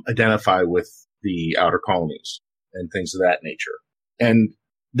identify with the outer colonies and things of that nature. And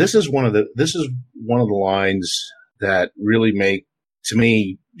this is one of the lines that really to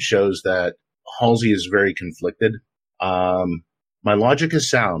me, shows that Halsey is very conflicted. My logic is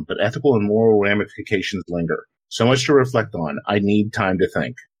sound, but ethical and moral ramifications linger. So much to reflect on. I need time to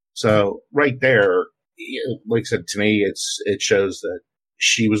think. So right there, like I said, to me, it shows that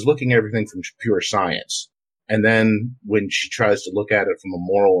she was looking at everything from pure science. And then when she tries to look at it from a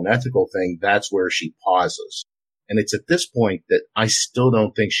moral and ethical thing, that's where she pauses. And it's at this point that I still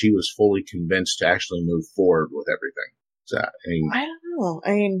don't think she was fully convinced to actually move forward with everything. So, I don't know.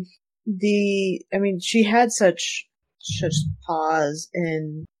 She had such pause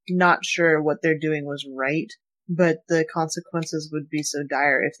and not sure what they're doing was right, but the consequences would be so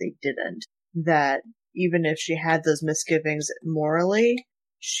dire if they didn't, that even if she had those misgivings morally,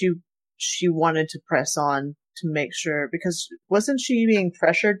 she wanted to press on to make sure, because wasn't she being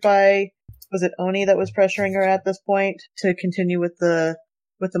pressured by, was it Oni that was pressuring her at this point to continue with the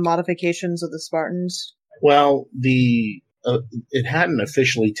modifications of the Spartans? Well, it hadn't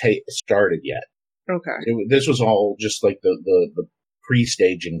officially started yet. Okay. This was all just like the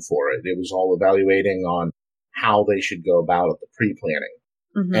pre-staging for it. It was all evaluating on how they should go about it, the pre-planning.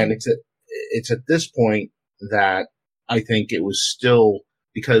 Mm-hmm. And it's at this point that I think it was still,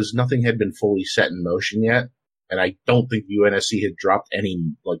 because nothing had been fully set in motion yet, and I don't think UNSC had dropped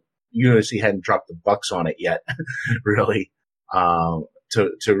UNSC hadn't dropped the bucks on it yet, really,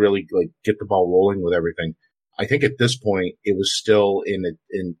 to really like get the ball rolling with everything. I think at this point it was still in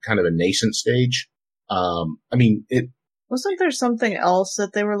kind of a nascent stage. Wasn't there something else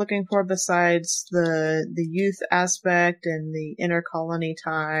that they were looking for besides the youth aspect and the inner colony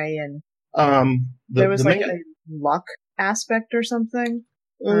tie, and there was a luck aspect or something?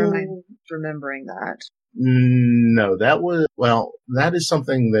 Or am I remembering that? No, that is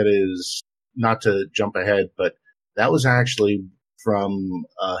something that is, not to jump ahead, but that was actually from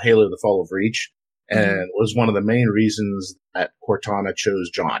Halo: The Fall of Reach, and was one of the main reasons that Cortana chose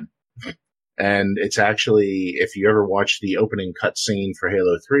John. And it's actually, if you ever watch the opening cutscene for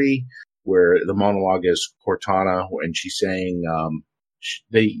Halo 3, where the monologue is Cortana, and she's saying,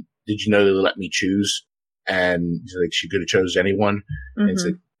 did you know they let me choose? And like, she could have chose anyone. Mm-hmm. And it's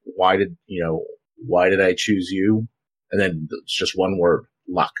like, why did I choose you? And then it's just one word,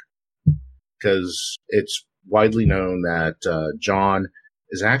 luck. Because it's widely known that John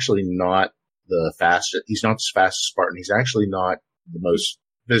is actually not the fastest. He's not the fastest Spartan. He's actually not the most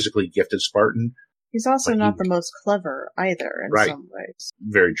physically gifted Spartan. He's also not the most clever either in some ways.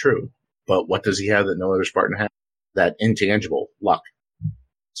 Very true. But what does he have that no other Spartan has? That intangible luck.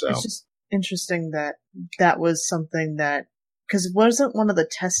 So it's just interesting that was something that, because it wasn't one of the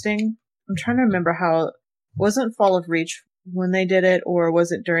testing. I'm trying to remember how, wasn't Fall of Reach when they did it, or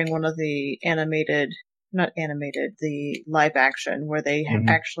was it during one of the the live action, where they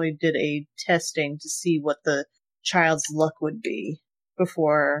actually did a testing to see what the child's luck would be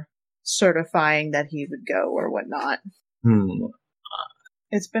before certifying that he would go or whatnot.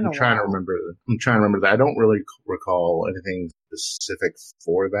 It's been I'm trying to remember that. I don't really recall anything specific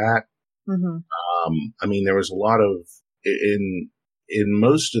for that. Mm-hmm. There was a lot of in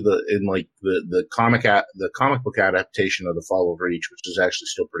most of the comic book adaptation of The Fall of Reach, which is actually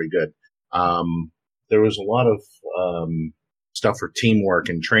still pretty good. There was a lot of stuff for teamwork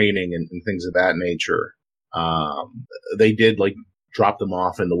and training and things of that nature. They did drop them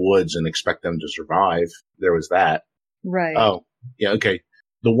off in the woods and expect them to survive. There was that. Right. Oh, yeah. Okay.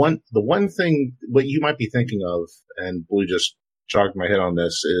 The one thing, what you might be thinking of, and Blue just jogged my head on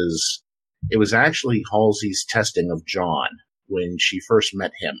this, is it was actually Halsey's testing of John when she first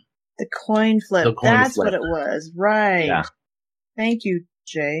met him. The coin flip. The coin That's flip. what it was. Right. Yeah. Thank you,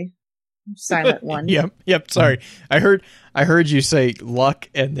 Jay. Silent one. Yep. Sorry, I heard you say luck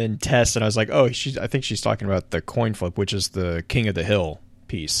and then test, and I was like, oh, I think she's talking about the coin flip, which is the King of the Hill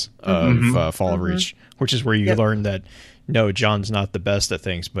piece of Fall of Reach, which is where you learn that no, John's not the best at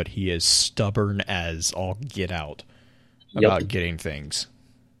things, but he is stubborn as all get out about getting things.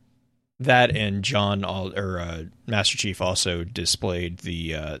 That and John Master Chief also displayed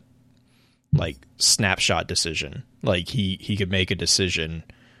the like snapshot decision. Like he could make a decision.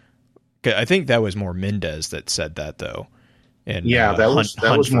 I think that was more Mendez that said that though. And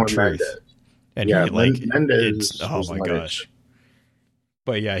that was more Truth. Mendez. And yeah, he, like Mendez. Oh my gosh.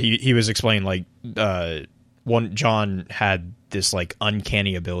 But yeah, he was explaining like John had this like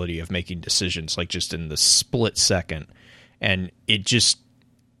uncanny ability of making decisions like just in the split second, and it just.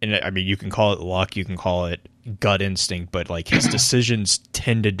 And I mean, you can call it luck, you can call it gut instinct, but like his decisions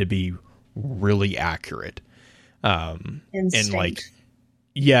tended to be really accurate. Instinct. And like,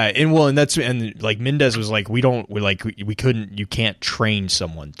 yeah, and like Mendez was like, we couldn't, you can't train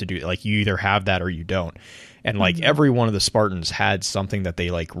someone to do it. Like you either have that or you don't. And like every one of the Spartans had something that they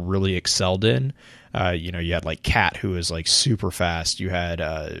like really excelled in. You had like Kat, who was like super fast. You had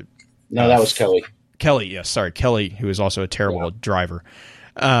no, that was Kelly. Kelly, who was also a terrible driver.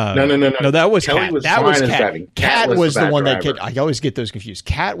 No. That was Kelly Kat. That was Kat. driving. Kat was the one driver. I always get those confused.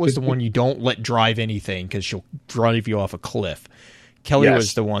 Kat was the one you don't let drive anything because she'll drive you off a cliff. Kelly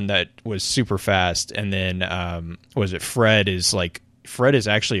was the one that was super fast, and then was it Fred is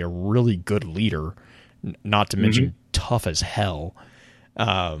actually a really good leader, not to mention tough as hell.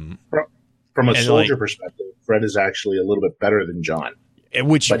 From a soldier perspective, Fred is actually a little bit better than John,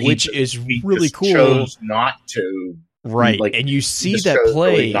 which is really cool. Chose not to. Right, and you see that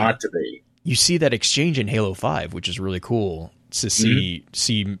play. Really not to be. You see that exchange in Halo 5, which is really cool to see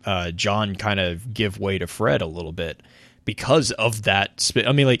John kind of give way to Fred a little bit because of that.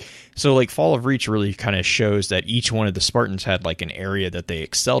 I mean, like Fall of Reach really kind of shows that each one of the Spartans had like an area that they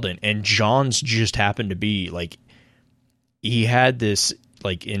excelled in, and John's just happened to be like he had this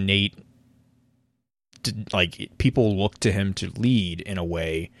like innate, like people looked to him to lead in a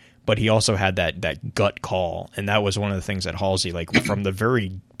way. But he also had that gut call, and that was one of the things that Halsey, like from the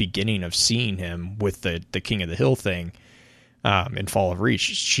very beginning of seeing him with the King of the Hill thing in Fall of Reach,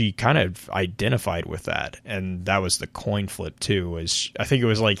 she kind of identified with that, and that was the coin flip too. I think it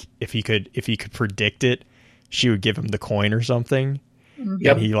was like if he could predict it, she would give him the coin or something,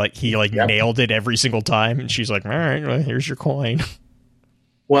 and he nailed it every single time, and she's like, all right, well, here's your coin.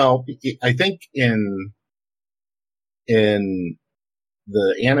 Well, I think in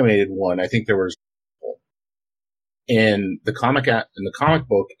the animated one, I think there was in the comic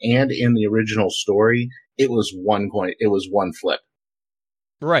book and in the original story, it was one coin. It was one flip.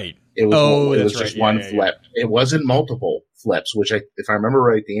 Right. It was just one flip. Yeah. It wasn't multiple flips, which if I remember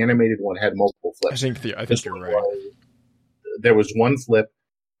right, the animated one had multiple flips. I think you're right. There was one flip,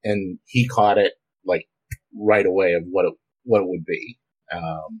 and he caught it like right away of what it would be.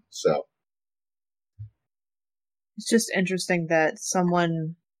 So. It's just interesting that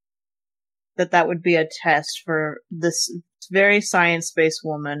that would be a test for this very science-based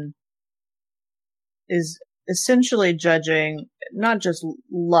woman is essentially judging not just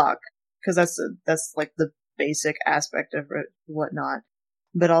luck, because that's like the basic aspect of it, whatnot,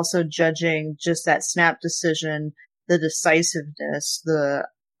 but also judging just that snap decision, the decisiveness,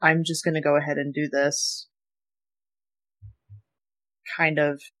 I'm just going to go ahead and do this kind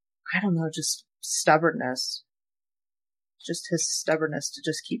of, I don't know, just stubbornness. Just his stubbornness to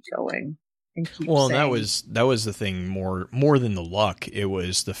just keep going and keep saying. that was the thing more than the luck. It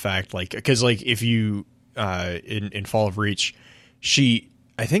was the fact, like, because like if you in Fall of Reach,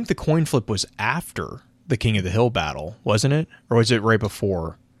 I think the coin flip was after the King of the Hill battle, wasn't it, or was it right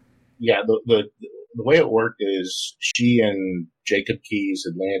before? Yeah, the way it worked is she and Jacob Keyes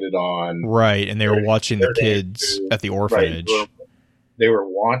had landed on right, and they were watching the kids at the orphanage. Right, they were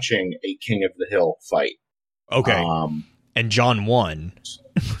watching a King of the Hill fight. Okay. And John won.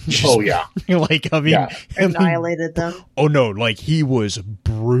 Annihilated them. Oh no, like he was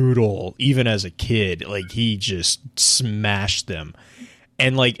brutal even as a kid. Like he just smashed them.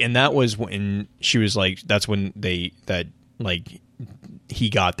 And that was when she was like, that's when he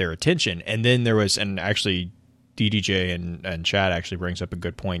got their attention. And then there was, and actually DDJ and Chad actually brings up a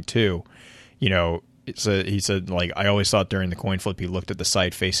good point too. He said, like, I always thought during the coin flip he looked at the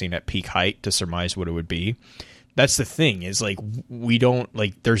side facing at peak height to surmise what it would be. That's the thing, is like we don't,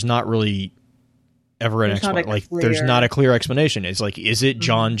 like, there's not really ever an explanation. Like there's not a clear explanation. It's like, is it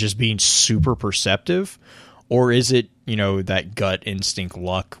John just being super perceptive, Or is it, that gut instinct,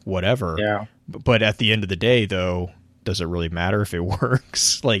 luck, whatever? Yeah. But at the end of the day, though, does it really matter if it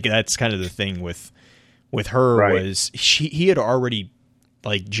works? Like, that's kind of the thing with her. Right. Was he had already,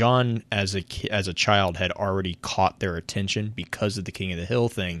 like, John as a child had already caught their attention because of the King of the Hill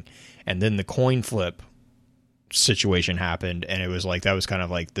thing, and then the coin flip situation happened, and it was like that was kind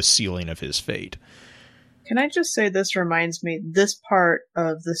of like the sealing of his fate. Can I just say this part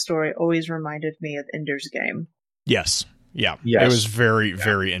of the story always reminded me of Ender's Game. Yes. Yeah. Yes. It was very,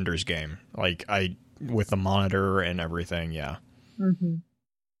 very Ender's Game. Like, with the monitor and everything, yeah. Mm-hmm.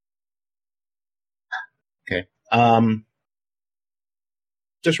 Okay.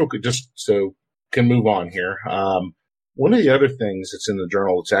 Just real quick, just so can move on here. One of the other things that's in the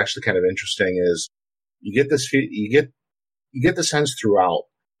journal that's actually kind of interesting is you get the sense throughout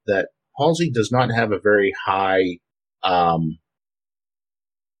that Halsey does not have a very high,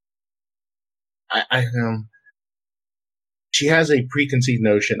 she has a preconceived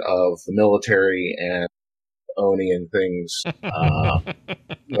notion of the military and Oni and things.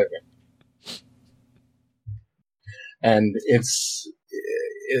 And it's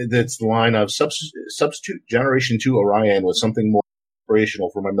the line of substitute Generation 2 Orion with something more inspirational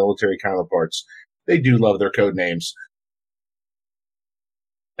for my military counterparts. They do love their code names.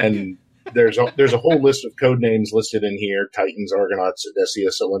 And there's a whole list of code names listed in here: Titans, Argonauts,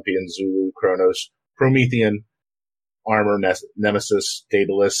 Odysseus, Olympian, Zulu, Kronos, Promethean, Armor, Nemesis,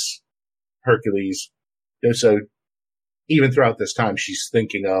 Daedalus, Hercules. So even throughout this time, she's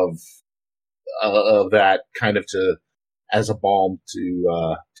thinking of that kind of as a balm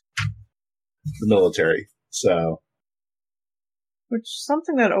to the military. So, which is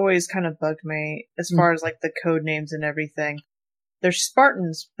something that always kind of bugged me as far as like the code names and everything. They're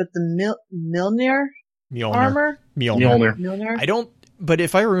Spartans, but the Mjolnir armor? Mjolnir. But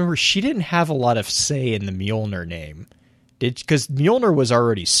if I remember, she didn't have a lot of say in the Mjolnir name. Because Mjolnir was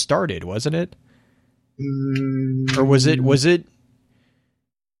already started, wasn't it? Or was it?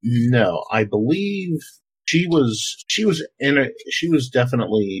 No, I believe she was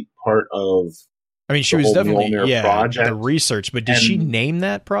definitely part of. I mean, she was definitely Mjolnir project. The research, but did she name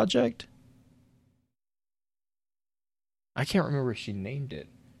that project? I can't remember if she named it.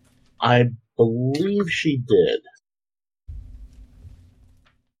 I believe she did.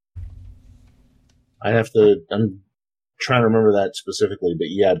 I'm trying to remember that specifically, but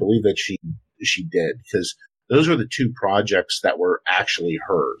yeah, I believe that she did, because those are the two projects that were actually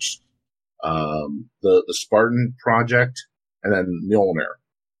hers. The Spartan project and then Mjolnir.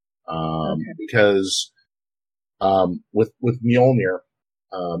 Because with Mjolnir,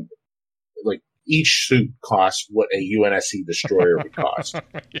 like, each suit cost what a UNSC destroyer would cost.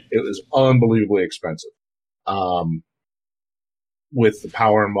 It was unbelievably expensive. With the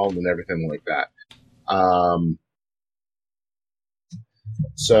power involved and everything like that.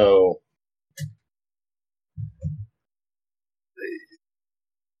 So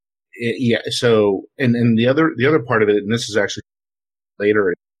and the other part of it, and this is actually later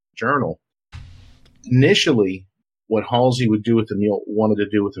in the journal. Initially, what Halsey wanted to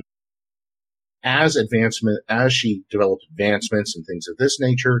do with the as she developed advancements and things of this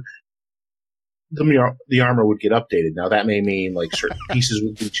nature, the armor would get updated. Now that may mean like certain pieces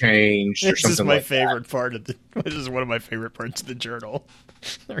would be changed or something like that. This is one of my favorite parts of the journal.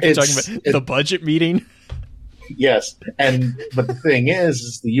 Are you talking about the budget meeting? Yes, but the thing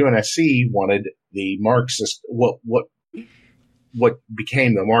is the UNSC wanted the mark system. What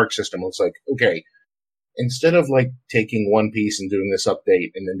became the mark system was like, okay, instead of like taking one piece and doing this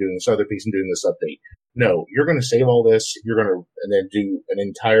update and then doing this other piece and doing this update, no, you're going to save all this. You're going to and then do an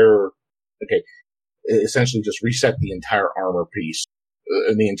entire essentially just reset the entire armor piece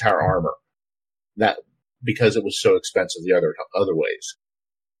and the entire armor. That because it was so expensive the other ways.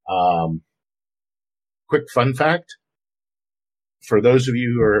 Quick fun fact for those of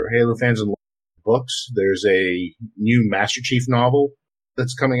you who are Halo fans and books, there's a new Master Chief novel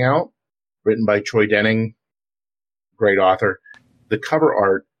that's coming out, written by Troy Denning, great author. The cover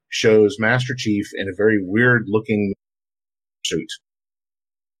art shows Master Chief in a very weird looking suit.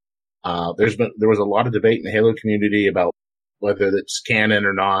 There was a lot of debate in the Halo community about whether it's canon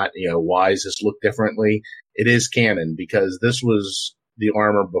or not. Why does this look differently? It is canon because this was the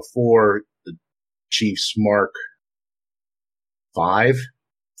armor before the Chief's Mark V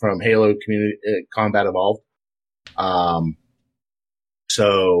from Halo Combat Evolved.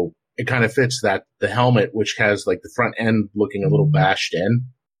 So it kind of fits that the helmet, which has like the front end looking a little bashed in,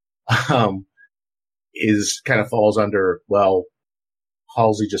 is kind of falls under, well,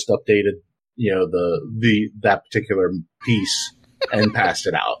 Halsey just updated, that particular piece and passed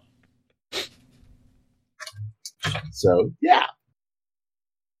it out. So, yeah.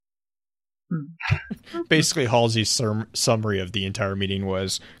 Basically, Halsey's summary of the entire meeting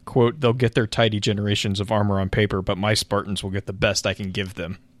was, quote, "They'll get their tidy generations of armor on paper, but my Spartans will get the best I can give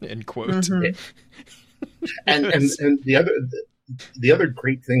them," end quote. Mhm. And the other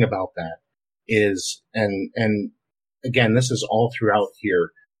great thing about that is, and again, this is all throughout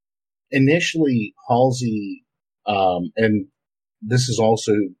here. Initially, Halsey, and this is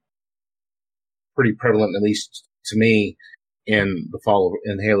also pretty prevalent, at least to me, in Halo: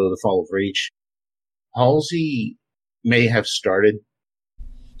 The Fall of Reach. Halsey may have started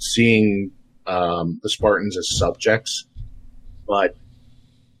seeing the Spartans as subjects, but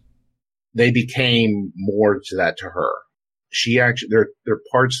they became more to that to her. She actually, there are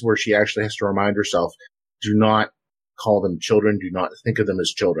parts where she actually has to remind herself, do not call them children, do not think of them as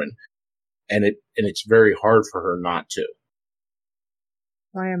children. And it's very hard for her not to.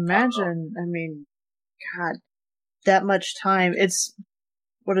 I imagine, I mean, God, that much time. It's,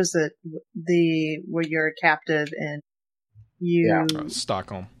 what is it? Where you're a captive and you. Yeah.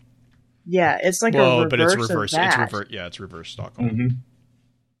 Stockholm. Yeah, it's like a reverse but it's reverse. of that. It's reverse Stockholm. Mm-hmm.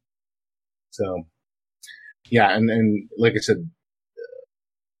 So, yeah, and like I said,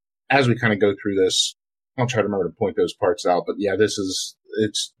 as we kind of go through this, I'll try to remember to point those parts out. But yeah,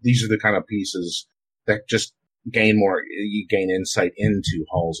 these are the kind of pieces that just you gain insight into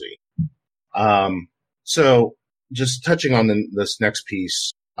Halsey. So just touching on this next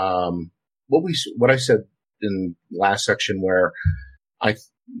piece, what I said in last section, where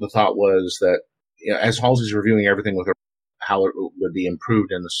the thought was that, you know, as Halsey's reviewing everything with her, how it would be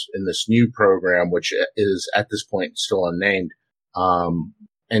improved in this new program, which is at this point still unnamed.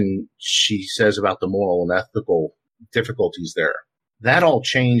 And she says about the moral and ethical difficulties there. That all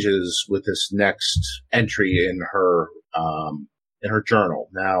changes with this next entry in her journal.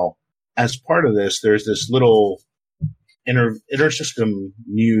 Now, as part of this, there's this little intersystem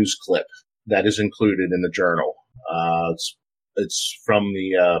news clip that is included in the journal. It's from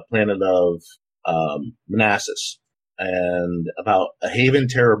the planet of Manassas, and about a Haven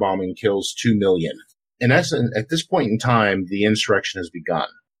terror bombing kills 2 million. In essence, at this point in time, the insurrection has begun.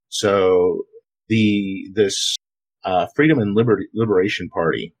 So this Freedom and Liberation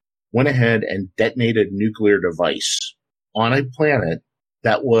Party went ahead and detonated a nuclear device on a planet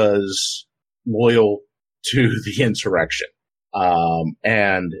that was loyal to the insurrection.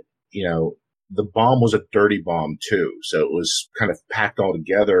 And, you know, the bomb was a dirty bomb too. So it was kind of packed all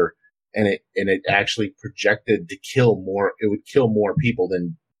together, and it actually projected to kill more. It would kill more people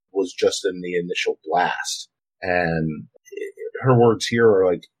than was just in the initial blast. And her words here are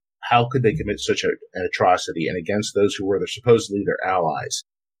like, how could they commit such an atrocity, and against those who were supposedly their allies?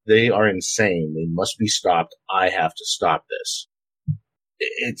 They are insane. They must be stopped. I have to stop this.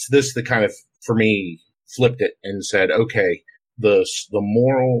 It's this that kind of, for me, flipped it and said, okay, the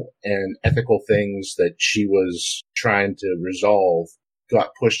moral and ethical things that she was trying to resolve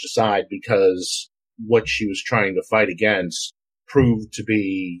got pushed aside because what she was trying to fight against proved to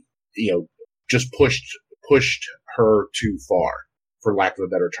be, you know, just pushed her too far, for lack of a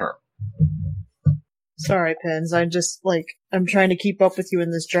better term. Sorry, Pins. I'm trying to keep up with you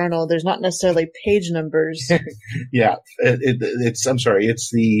in this journal. There's not necessarily page numbers. Yeah, I'm sorry.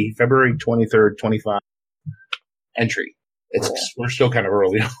 It's the February 23rd, 25 entry. We're still kind of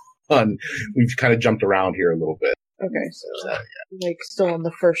early on. We've kind of jumped around here a little bit. Okay, so like still in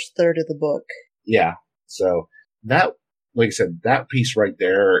the first third of the book. Yeah. So that, like I said, that piece right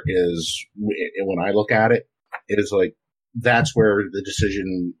there is, when I look at it, it is like, that's where the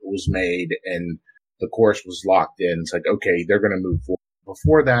decision was made and the course was locked in. It's like, okay, they're going to move forward.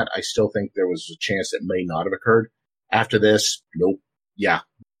 Before that, I still think there was a chance it may not have occurred. After this, nope. Yeah,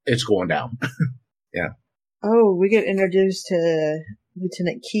 it's going down. Yeah. Oh, we get introduced to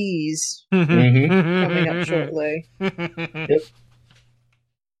Lieutenant Keyes Mm-hmm. coming up shortly. Yep.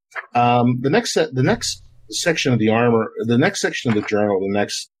 The next section of the armor, the next section of the journal, the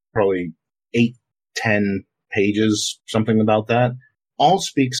next probably 8-10 pages, something about that, all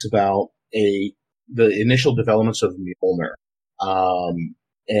speaks about the initial developments of Mjolnir,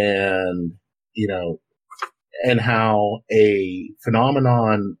 and, you know, and how a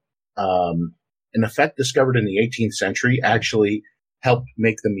phenomenon, an effect discovered in the 18th century actually helped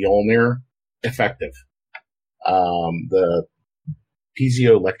make the Mjolnir effective. The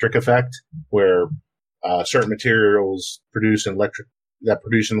piezoelectric effect, where certain materials produce an electric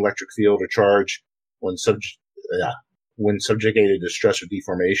field or charge when subjugated to stress or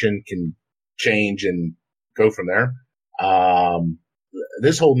deformation, can change and go from there.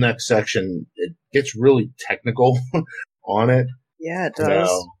 This whole next section, it gets really technical on it. Yeah, it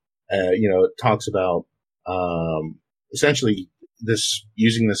does. You know, it talks about essentially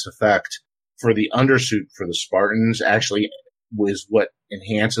using this effect for the undersuit for the Spartans actually was what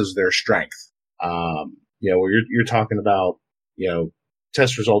enhances their strength. Where you're talking about,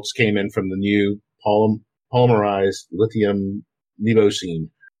 test results came in from the new polymerized lithium nebosine,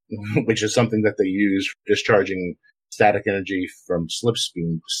 which is something that they use for discharging static energy from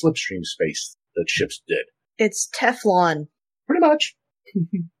slipstream space that ships did. It's Teflon. Pretty much.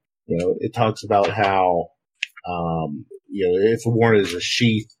 It talks about how, if worn as a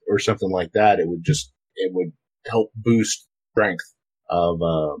sheath or something like that, it would help boost strength of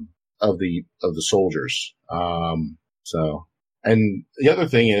the soldiers. And the other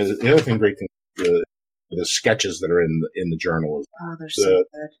great thing, the sketches that are in the journal is, they're so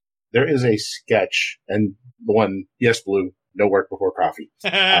good. There is a sketch, and the one, yes, Blue, no work before coffee.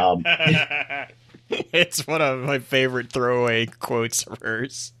 It's one of my favorite throwaway quotes of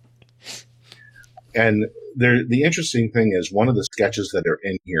hers. And the interesting thing is, one of the sketches that are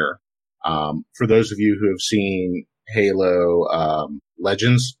in here, for those of you who have seen Halo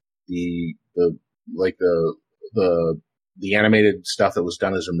Legends, the animated stuff that was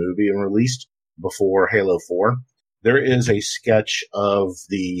done as a movie and released before Halo 4, there is a sketch of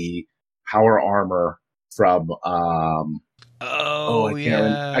the power armor from I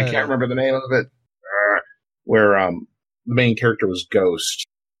can't remember the name of it, where the main character was Ghost.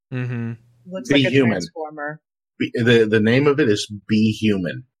 Mm-hmm. Looks Be like a Human. Transformer. The name of it is Be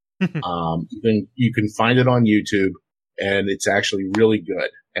Human. You can find it on YouTube, and it's actually really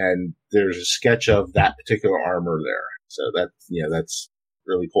good. And there's a sketch of that particular armor there. So that's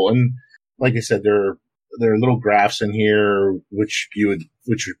really cool. And like I said, there are little graphs in here which you would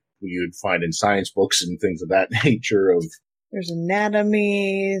find in science books and things of that nature. There's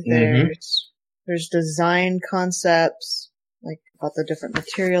anatomy. There's design concepts, like about the different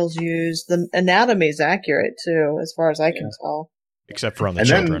materials used. The anatomy is accurate too, as far as I can tell. Except for on the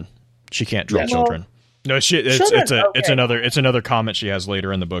children. She can't draw children. No, it's another comment she has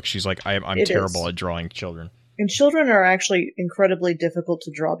later in the book. She's like, I'm terrible at drawing children. And children are actually incredibly difficult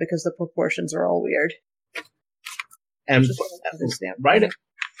to draw because the proportions are all weird. And right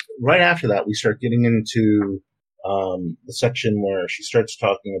after that, we start getting into the section where she starts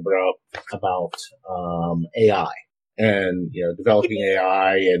talking about AI and developing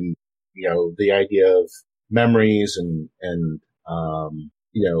AI and the idea of memories and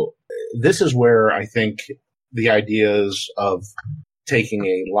this is where I think the ideas of taking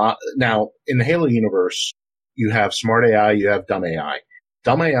a lot. Now, in the Halo universe, you have smart AI, you have dumb AI.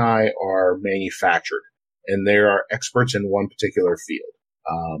 Dumb AI are manufactured, and they are experts in one particular field.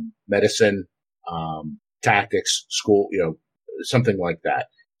 Medicine, tactics, school, something like that.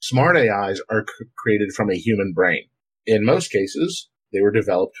 Smart AIs are created from a human brain. In most cases, they were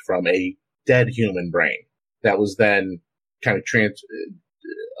developed from a dead human brain that was then kind of changed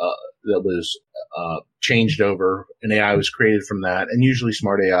over. An AI was created from that, and usually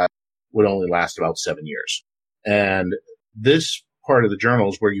smart AI would only last about 7 years. And this part of the journal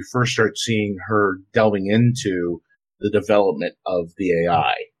is where you first start seeing her delving into the development of the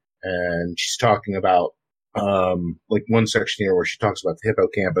AI. And she's talking about, like one section here where she talks about the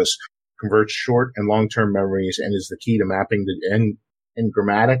hippocampus converts short and long-term memories and is the key to mapping the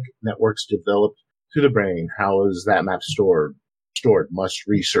engrammatic networks developed to the brain. How is that map stored? Must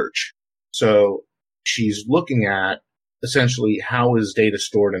research. So she's looking at essentially how is data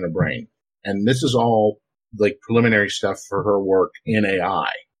stored in a brain. And this is all like preliminary stuff for her work in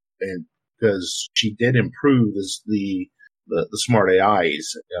AI. And because she did improve the smart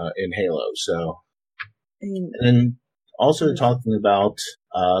AIs in Halo. So, and then also talking about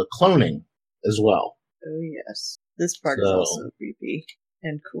cloning as well. Oh yes, this part is also creepy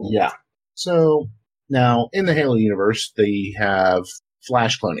and cool. Yeah. So now in the Halo universe, they have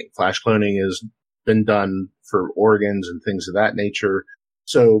flash cloning. Flash cloning has been done for organs and things of that nature.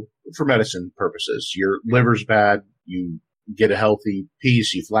 So for medicine purposes, your liver's bad, you get a healthy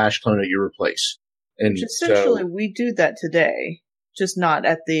piece, you flash clone it, you replace. And essentially, we do that today, just not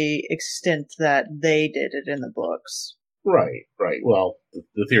at the extent that they did it in the books. Right. Well,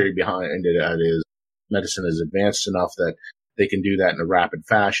 the theory behind it is medicine is advanced enough that they can do that in a rapid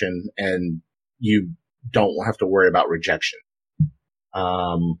fashion, and you don't have to worry about rejection.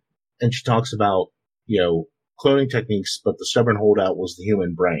 And she talks about, cloning techniques, but the stubborn holdout was the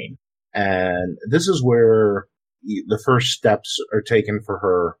human brain. And this is where the first steps are taken for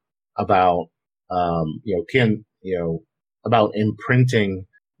her about, about imprinting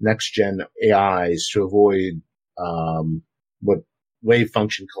next gen AIs to avoid, what wave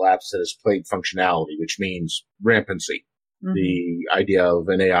function collapse that has plagued functionality, which means rampancy. Mm-hmm. The idea of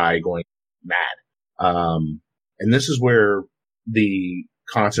an AI going mad. And this is where the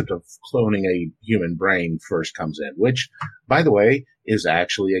concept of cloning a human brain first comes in, which, by the way, is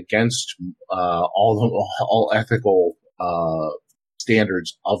actually against all ethical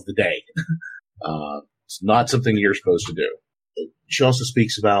standards of the day. It's not something you're supposed to do. She also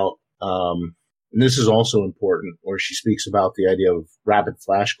speaks about, and this is also important, where she speaks about the idea of rapid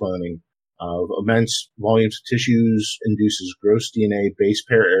flash cloning of immense volumes of tissues induces gross DNA base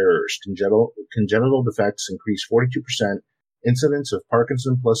pair errors. Congenital defects increase 42%. Incidence of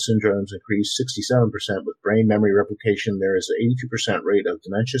Parkinson plus syndromes increased 67%. With brain memory replication, there is an 82% rate of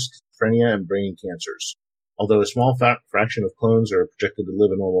dementia, schizophrenia, and brain cancers. Although a small fraction of clones are projected to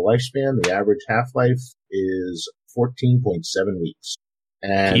live a normal lifespan, the average half-life is 14.7 weeks.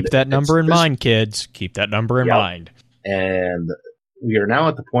 And keep that number in mind, kids. Keep that number in mind. And we are now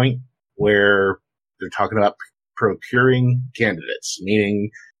at the point where they're talking about procuring candidates, meaning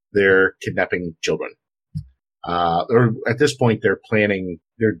they're kidnapping children. Or at this point, they're trying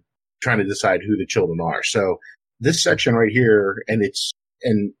to decide who the children are. So this section right here, and it's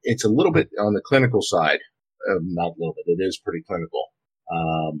a little bit on the clinical side. Not a little bit. It is pretty clinical.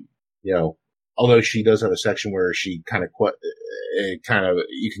 Although she does have a section where she kind of,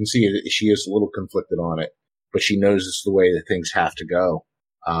 you can see it, she is a little conflicted on it, but she knows it's the way that things have to go.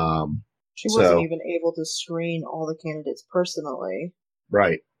 She wasn't even able to screen all the candidates personally.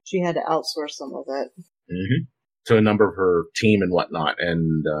 Right. She had to outsource some of it. Mm-hmm. To a number of her team and whatnot.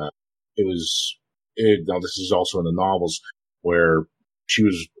 And this is also in the novels where she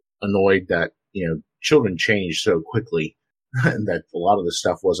was annoyed that, children change so quickly and that a lot of the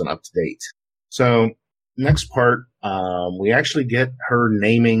stuff wasn't up to date. So next part, we actually get her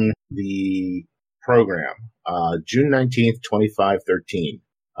naming the program, June 19th, 2513.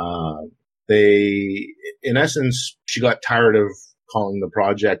 In essence, she got tired of calling the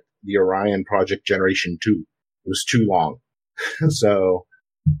project the Orion Project Generation 2. It was too long. So,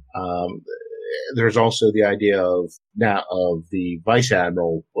 there's also the idea of the Vice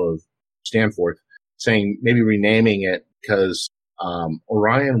Admiral of Stanforth saying maybe renaming it because,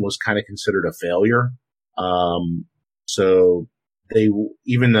 Orion was kind of considered a failure. So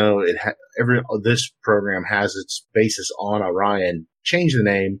even though this program has its basis on Orion, change the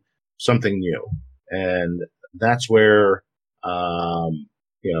name, something new. And that's where,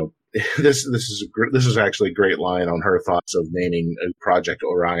 this is actually a great line on her thoughts of naming a Project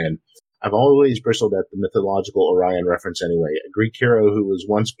Orion. I've always bristled at the mythological Orion reference anyway. A Greek hero who was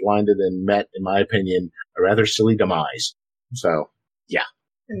once blinded and met, in my opinion, a rather silly demise. So, yeah.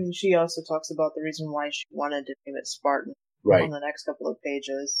 I mean, she also talks about the reason why she wanted to name it Spartan on the next couple of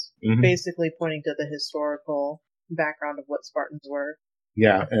pages. Mm-hmm. Basically pointing to the historical background of what Spartans were.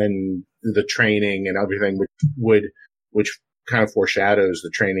 Yeah, and the training and everything which kind of foreshadows the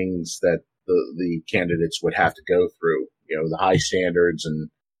trainings that the candidates would have to go through, the high standards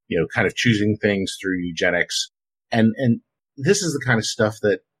and, kind of choosing things through eugenics. And this is the kind of stuff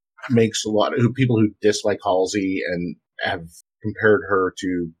that makes a lot of people who dislike Halsey and have compared her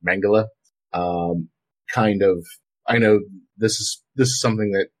to Mengele, I know this is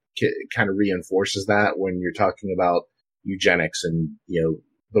something that kind of reinforces that when you're talking about eugenics and,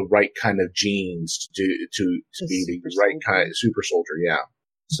 the right kind of genes to be the right kind of super soldier. Yeah.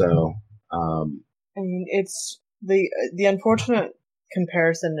 So, I mean, it's the unfortunate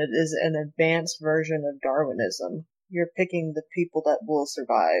comparison. It is an advanced version of Darwinism. You're picking the people that will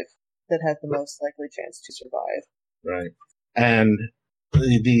survive, that have the most likely chance to survive. Right. And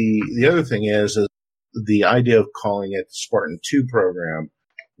the other thing is the idea of calling it the Spartan 2 program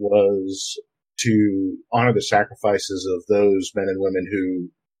was to honor the sacrifices of those men and women who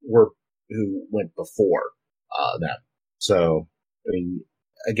went before them. So, I mean,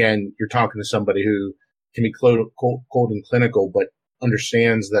 again, you're talking to somebody who can be cold and clinical, but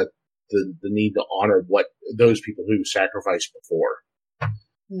understands that the need to honor what those people who sacrificed before.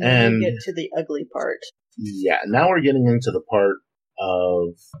 And we get to the ugly part. Yeah, now we're getting into the part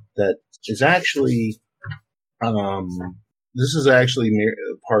of that is actually, this is actually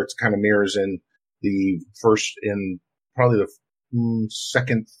parts kind of mirrors in probably the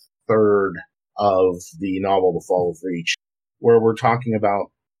second third of the novel, The Fall of Reach, where we're talking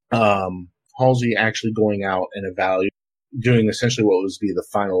about Halsey actually going out and doing essentially what was be the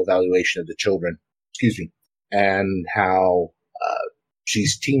final evaluation of the children, and how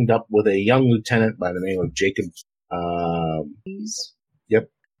she's teamed up with a young lieutenant by the name of Jacob. Yep.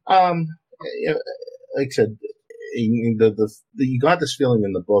 Like I said, you got this feeling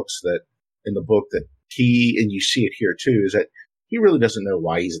in the book that he, and you see it here too, is that he really doesn't know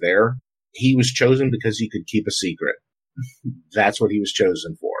why he's there. He was chosen because he could keep a secret. That's what he was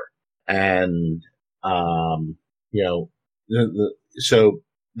chosen for. And You know, so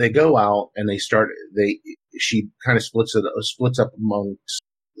they go out and she kind of splits up amongst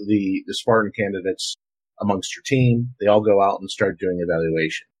the Spartan candidates amongst her team. They all go out and start doing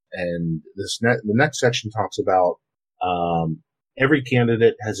evaluation. And the next section talks about, every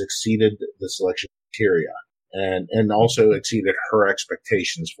candidate has exceeded the selection criteria and also exceeded her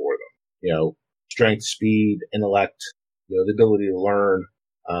expectations for them. You know, strength, speed, intellect, you know, the ability to learn.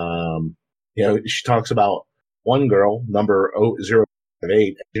 You know, she talks about one girl, number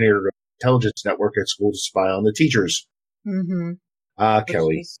 058, engineered an intelligence network at school to spy on the teachers. Mm-hmm.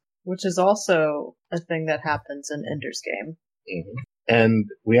 Kelly. Which is also a thing that happens in Ender's Game. Mm-hmm. And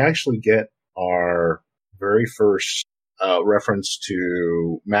we actually get our very first reference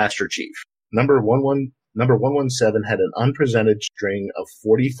to Master Chief. Number 117 had an unprecedented string of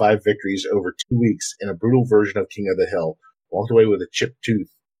 45 victories over 2 weeks in a brutal version of King of the Hill. Walked away with a chipped tooth,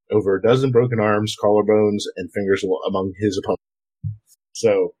 over a dozen broken arms, collarbones, and fingers among his opponents.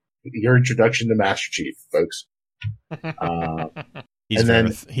 So, your introduction to Master Chief, folks. He's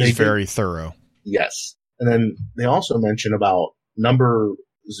very thorough. Yes. And then they also mention about number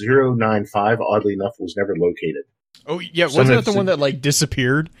 095, oddly enough, was never located. Oh, yeah. Wasn't that the one that, like,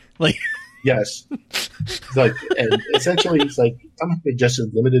 disappeared? Like, yes. Like, and essentially, it's like, I'm just a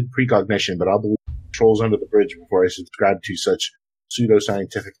limited precognition, but I'll believe trolls under the bridge before I subscribe to such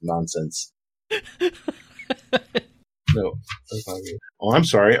pseudoscientific nonsense. No. Oh, I'm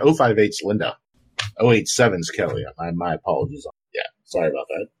sorry. 058's Linda. 087's Kelly. My apologies. Yeah. Sorry about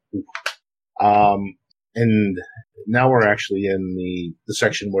that. And now we're actually in the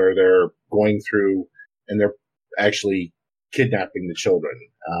section where they're going through and they're actually kidnapping the children.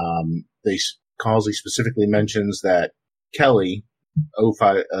 Causey specifically mentions that Kelly,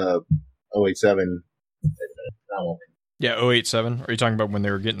 087, yeah, 087. Are you talking about when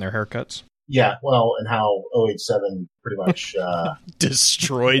they were getting their haircuts? Yeah, well, and how 087 pretty much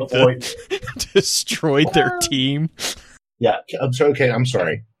destroyed their team. Yeah, I'm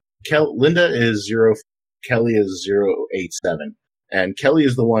sorry. Linda is 0, Kelly is 087. And Kelly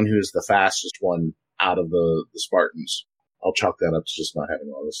is the one who is the fastest one out of the Spartans. I'll chalk that up to just not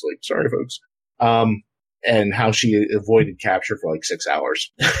having all this sleep. Sorry, folks. And how she avoided capture for like 6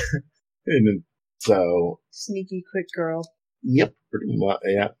 hours. And so sneaky quick girl. Yep, pretty much.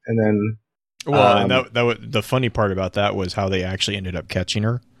 Yeah, and then and the funny part about that was how they actually ended up catching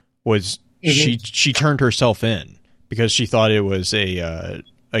her. Was she turned herself in because she thought it was a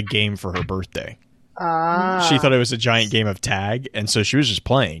game for her birthday. She thought it was a giant game of tag, and so she was just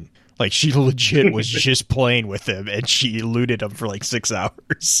playing. Like, she legit was just playing with him, and she eluded him for like 6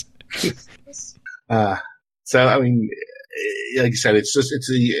 hours. So I mean, like I said, it's just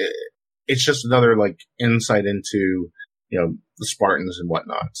another like insight into, you know, the Spartans and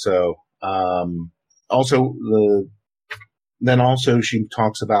whatnot. So also she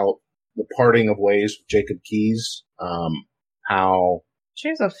talks about the parting of ways with Jacob Keyes. How she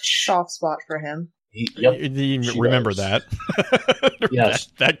has a soft spot for him. You remember that? Yes,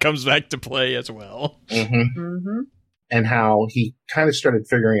 that comes back to play as well. Mm-hmm. Mm-hmm. And how he kind of started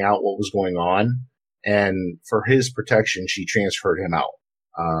figuring out what was going on, and for his protection, she transferred him out.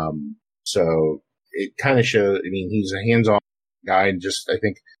 So it kind of showed. I mean, he's a hands-on guy, and just I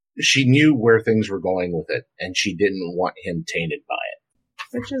think she knew where things were going with it, and she didn't want him tainted by it.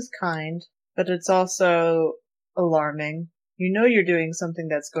 Which is kind, but it's also alarming. You know, you're doing something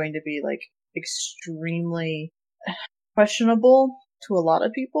that's going to be like extremely questionable to a lot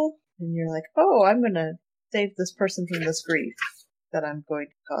of people, and you're like, oh, I'm going to save this person from this grief that I'm going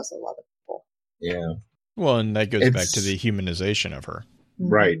to cause a lot of people. Yeah. Well, and that goes back to the humanization of her.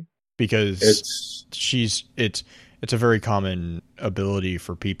 Right. Because it's a very common ability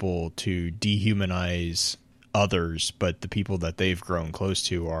for people to dehumanize others, but the people that they've grown close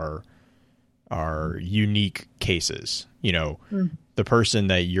to are unique cases. You know, the person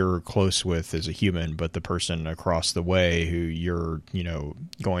that you're close with is a human, but the person across the way who you're, you know,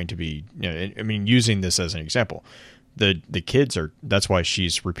 going to be, you know, I mean, using this as an example, the kids are, that's why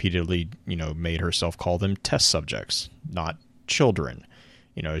she's repeatedly, you know, made herself call them test subjects, not children.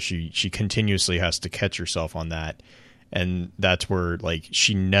 You know, she continuously has to catch herself on that. And that's where, like,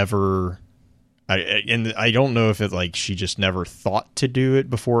 she never, I don't know if it, like, she just never thought to do it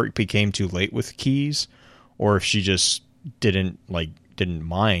before it became too late with Keyes, or if she just didn't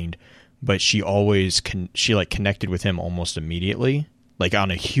mind, but she always connected with him almost immediately, like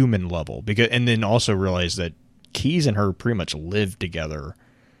on a human level, and then also realized that Keyes and her pretty much lived together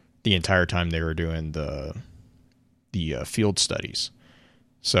the entire time they were doing the field studies.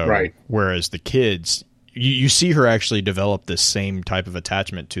 So, right. Whereas the kids, you see her actually develop this same type of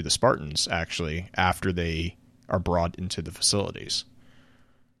attachment to the Spartans, actually, after they are brought into the facilities.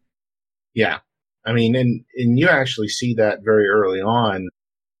 Yeah. I mean, and you actually see that very early on,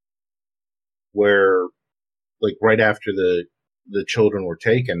 where, like, right after the children were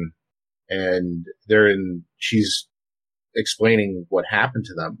taken, and she's explaining what happened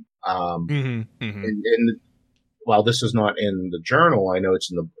to them. And while this is not in the journal, I know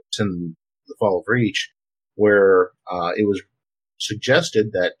it's in the Fall of Reach, where it was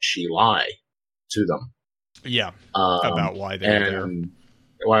suggested that she lie to them. Yeah, about why they were there.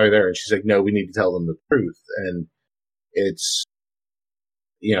 Why they're there. And she's like, no, we need to tell them the truth. And it's,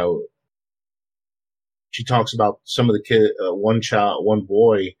 she talks about some of the one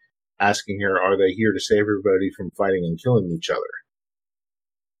boy asking her, are they here to save everybody from fighting and killing each other?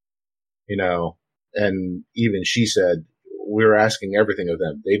 And even she said, we're asking everything of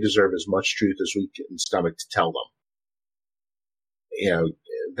them. They deserve as much truth as we can stomach to tell them.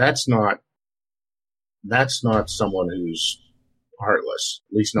 That's not someone who's heartless,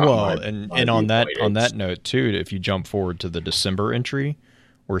 at least not. Well, and on that note too, if you jump forward to the December entry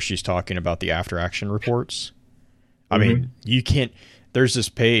where she's talking about the after action reports, I mean, you can't. There's this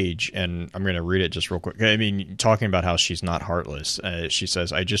page, and I'm going to read it just real quick. I mean, talking about how she's not heartless. She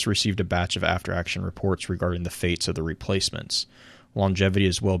says, I just received a batch of after action reports regarding the fates of the replacements. Longevity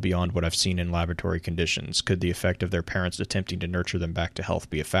is well beyond what I've seen in laboratory conditions. Could the effect of their parents attempting to nurture them back to health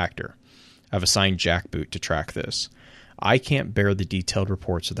be a factor? I've assigned Jackboot to track this. I can't bear the detailed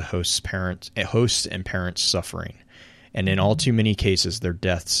reports of the hosts and parents suffering, and in all too many cases, their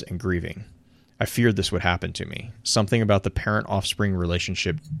deaths and grieving. I feared this would happen to me. Something about the parent-offspring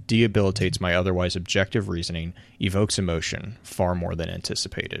relationship debilitates my otherwise objective reasoning, evokes emotion far more than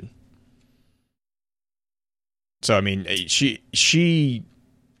anticipated. So, I mean,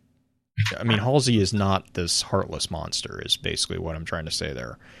 Halsey is not this heartless monster, is basically what I'm trying to say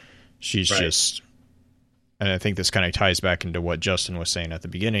there. She's just, and I think this kind of ties back into what Justin was saying at the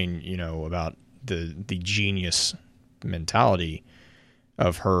beginning, about the genius mentality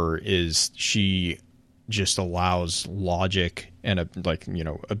of her, is she just allows logic and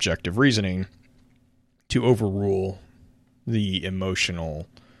objective reasoning to overrule the emotional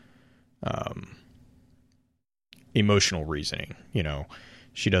reasoning.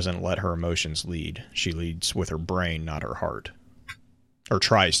 She doesn't let her emotions lead. She leads with her brain, not her heart, or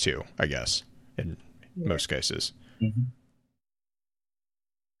tries to, I guess, in most cases.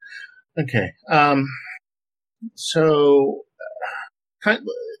 Okay. So kind of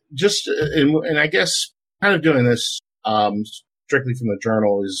just, and I guess kind of doing this strictly from the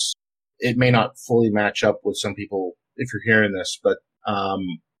journal is, it may not fully match up with some people if you're hearing this, but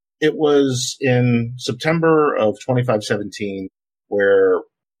it was in September of 2517 where,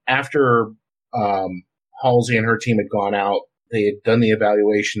 after Halsey and her team had gone out, they had done the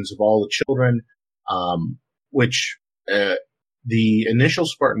evaluations of all the children, which the initial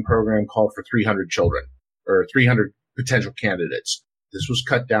Spartan program called for 300 children, or 300 potential candidates. This was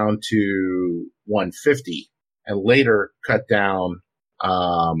cut down to 150, and later cut down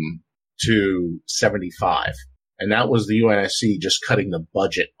to 75. And that was the UNSC just cutting the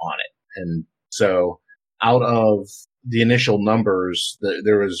budget on it. And so out of the initial numbers,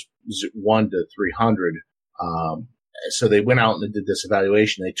 there was 1 to 300. So they went out and did this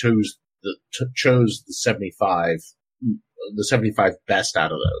evaluation. They chose the 75 best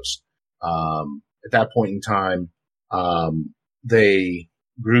out of those. At that point in time, they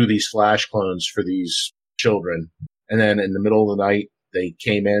grew these flash clones for these children. And then in the middle of the night, they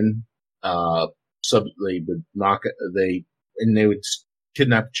came in, they would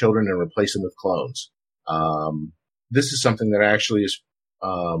kidnap the children and replace them with clones. This is something that actually is,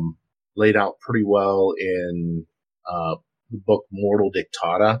 laid out pretty well in, the book Mortal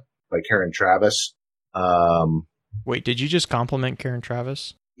Dictata by Karen Travis. Wait, did you just compliment Karen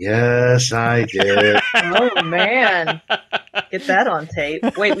Travis? Yes, I did. Oh man, get that on tape.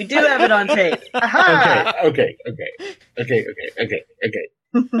 Wait, we do have it on tape. Aha! Okay.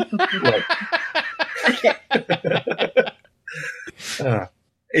 Look. Okay.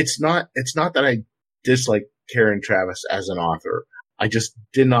 It's not that I dislike Karen Travis as an author. I just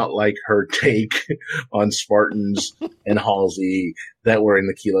did not like her take on Spartans and Halsey that were in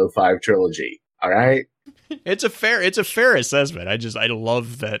the Kilo 5 trilogy. All right. It's a fair assessment. I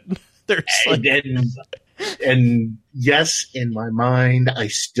love that there's and yes, in my mind, I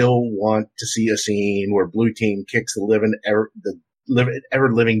still want to see a scene where Blue Team kicks the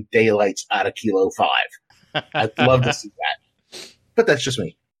ever living daylights out of Kilo 5. I'd love to see that, but that's just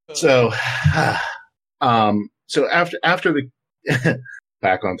me. So, so after the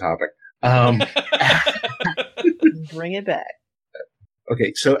back on topic. Um, Bring it back.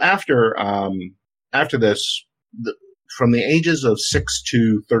 okay, so after this, from the ages of 6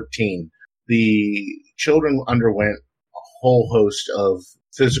 to 13, the children underwent a whole host of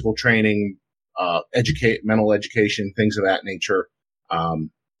physical training, mental education, things of that nature,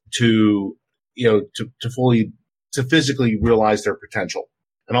 to physically realize their potential,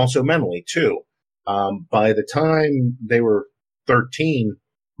 and also mentally too. By the time they were 13,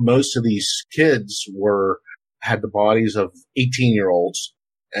 most of these kids had the bodies of 18-year-olds,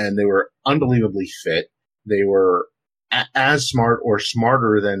 and they were unbelievably fit. They were as smart or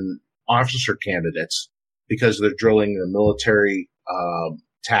smarter than officer candidates because of the drilling, the military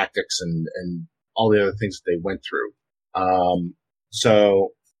tactics, and all the other things that they went through.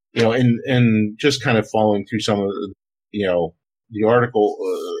 So, and just kind of following through some of the, the article,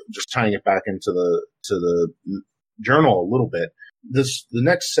 just tying it back into the journal a little bit. The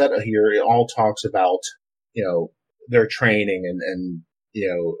next set here, it all talks about, their training and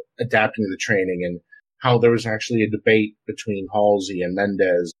adapting to the training, and how there was actually a debate between Halsey and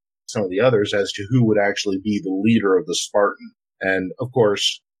Mendez, some of the others, as to who would actually be the leader of the Spartan. And of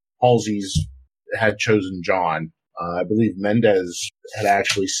course, Halsey's had chosen John. I believe Mendez had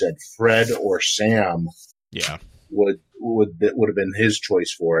actually said Fred or Sam. Yeah, would have been his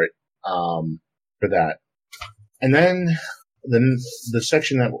choice for it, for that. And then the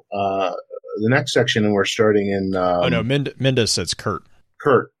section that the next section, and we're starting in. Mendez says Kurt.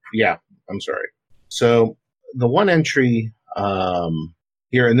 Kurt, yeah, I'm sorry. So the one entry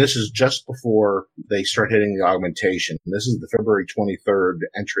here, and this is just before they start hitting the augmentation. And this is the February 23rd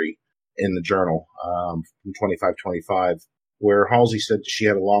entry in the journal, from 2525, where Halsey said she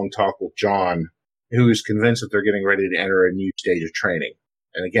had a long talk with John, who is convinced that they're getting ready to enter a new stage of training.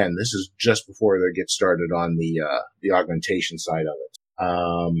 And again, this is just before they get started on the augmentation side of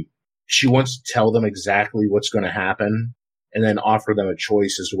it. She wants to tell them exactly what's going to happen, and then offer them a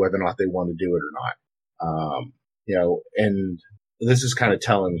choice as to whether or not they want to do it or not. And this is kind of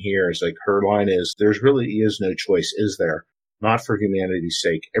telling here. It's like her line is, "There's really is no choice, is there? Not for humanity's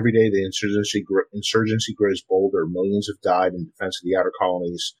sake. Every day the insurgency grows bolder. Millions have died in defense of the outer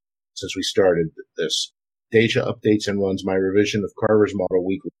colonies since we started this. Deja updates and runs my revision of Carver's model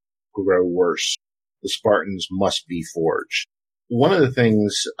weekly will grow worse. The Spartans must be forged." One of the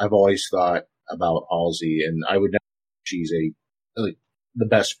things I've always thought about Halsey, and I would never say she's the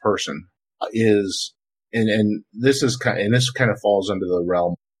best person, is, and this kind of falls under the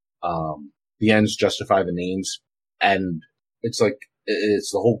realm, the ends justify the means, and it's like,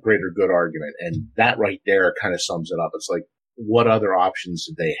 it's the whole greater good argument, and that right there kind of sums it up. It's like, what other options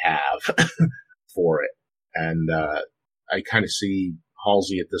did they have for it? And I kind of see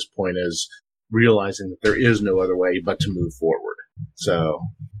Halsey at this point as realizing that there is no other way but to move forward. So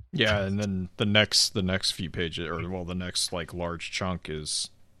yeah, and then the next few pages, the next large chunk, is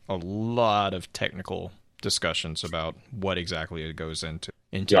a lot of technical discussions about what exactly it goes into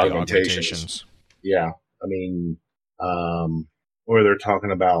the augmentations. Yeah, I mean, where they're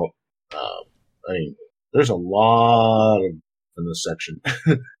talking about, there's a lot of in this section,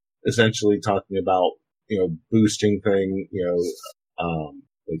 essentially talking about, boosting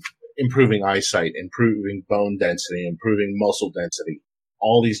improving eyesight, improving bone density, improving muscle density,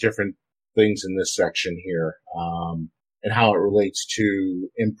 all these different things in this section here, and how it relates to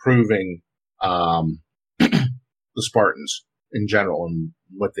improving the Spartans in general and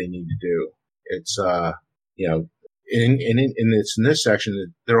what they need to do. It's it's in this section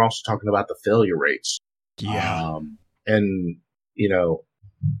that they're also talking about the failure rates. Yeah, and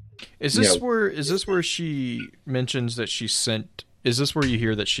is this where she mentions that she sent? Is this where you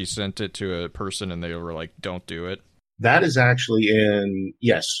hear that she sent it to a person and they were like, "Don't do it"? That is actually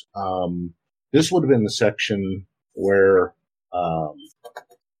yes. This would have been the section where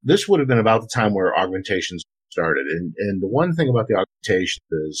this would have been about the time where augmentations started. And the one thing about the augmentation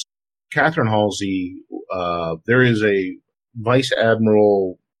is Catherine Halsey, there is a Vice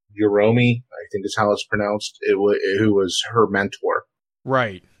Admiral Uromi, I think is how it's pronounced, who was her mentor.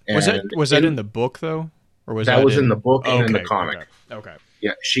 Right. Was that in the book though? Or was that was in the book and in the comic. Okay.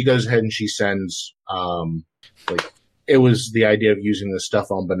 Yeah, she goes ahead and she sends it was the idea of using this stuff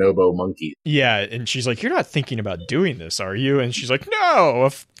on bonobo monkeys. Yeah, and she's like, "You're not thinking about doing this, are you?" And she's like, "No,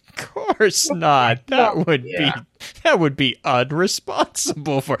 of course not. That would be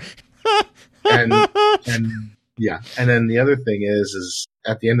unresponsible for." and then the other thing is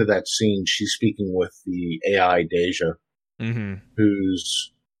at the end of that scene, she's speaking with the AI Deja,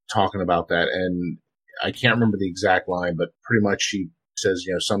 who's talking about that, and I can't remember the exact line, but pretty much she says,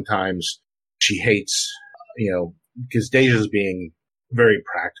 sometimes she hates, because Deja's being very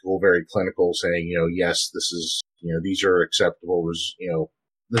practical, very clinical, saying, yes, this is, these are acceptable,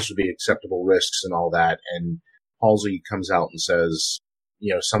 this would be acceptable risks and all that. And Halsey comes out and says,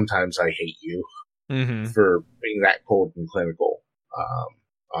 sometimes I hate you for being that cold and clinical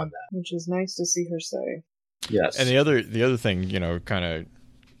on that. Which is nice to see her say. Yes. And the other thing, kind of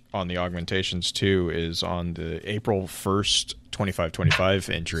on the augmentations too, is on the April 1st, 2525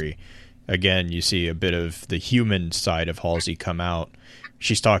 entry. Again, you see a bit of the human side of Halsey come out.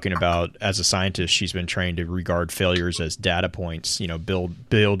 She's talking about, as a scientist, she's been trained to regard failures as data points,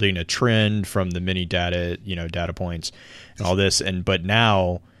 building a trend from the many data points and all this. But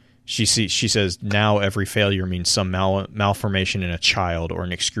now she says now every failure means some malformation in a child or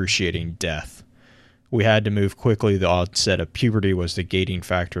an excruciating death. We had to move quickly. The onset of puberty was the gating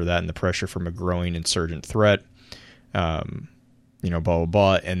factor of that, and the pressure from a growing insurgent threat. Blah, blah,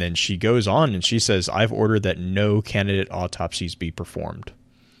 blah. And then she goes on and she says, I've ordered that no candidate autopsies be performed.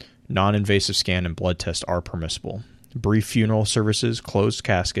 Non-invasive scan and blood tests are permissible. Brief funeral services, closed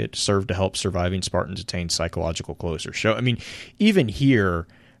casket, serve to help surviving Spartans attain psychological closure. So, I mean, even here,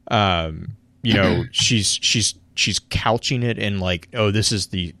 she's couching it in like, oh, this is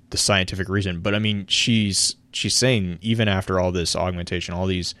the scientific reason. But I mean, she's saying even after all this augmentation, all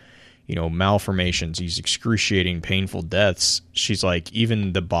these, malformations, these excruciating, painful deaths, she's like,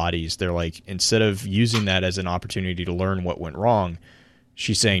 even the bodies, they're like, instead of using that as an opportunity to learn what went wrong,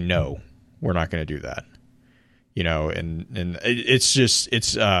 she's saying, no, we're not going to do that. And it's just,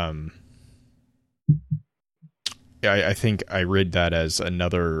 I think I read that as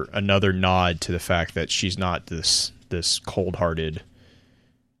another nod to the fact that she's not this cold-hearted,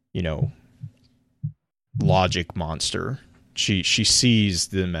 logic monster. She sees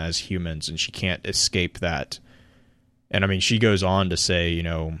them as humans, and she can't escape that. And I mean, she goes on to say,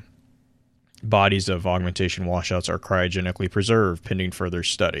 bodies of augmentation washouts are cryogenically preserved pending further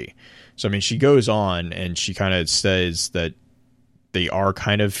study. So I mean, she goes on and she kind of says that they are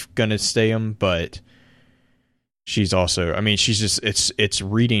kind of gonna stay them, but she's also, I mean, she's just, it's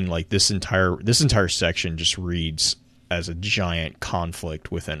reading like this entire section just reads as a giant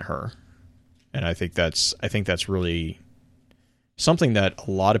conflict within her. And I think that's really something that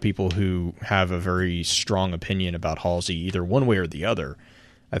a lot of people who have a very strong opinion about Halsey, either one way or the other,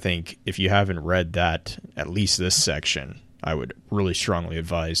 I think if you haven't read that, at least this section, I would really strongly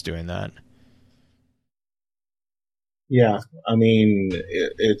advise doing that. Yeah, I mean,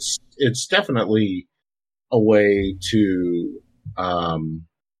 it's definitely a way to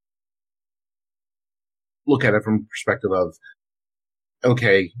look at it from the perspective of,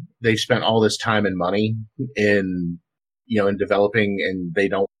 okay, they've spent all this time and money in developing, and they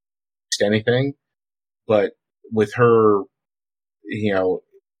don't waste anything. But with her,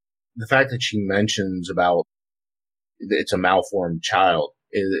 the fact that she mentions about it's a malformed child,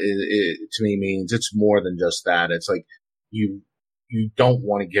 it to me means it's more than just that. It's like you don't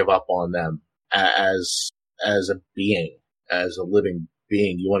want to give up on them as a being, as a living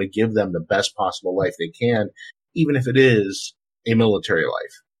being. You want to give them the best possible life they can, even if it is a military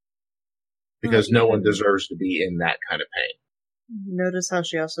life, because no one deserves to be in that kind of pain. Notice how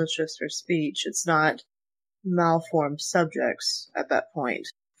she also shifts her speech. It's not malformed subjects at that point.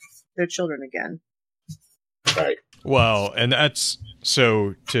 They're children again. Right. Well, and that's,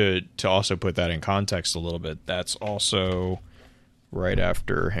 so to also put that in context a little bit, that's also right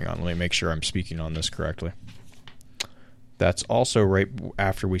after, hang on, let me make sure I'm speaking on this correctly. That's also right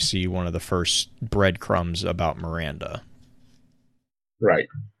after we see one of the first breadcrumbs about Miranda. Right.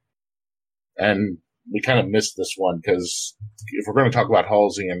 And we kind of missed this one because if we're going to talk about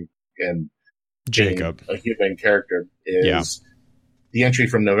Halsey and Jacob, a human character, is the entry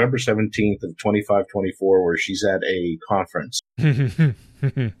from November 17th of 2524, where she's at a conference. I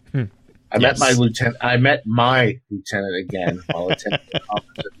met my lieutenant again while attending the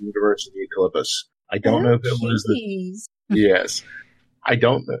conference at the University of Columbus. I don't know if it was I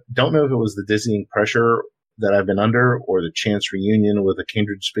don't know if it was the dizzying pressure that I've been under, or the chance reunion with a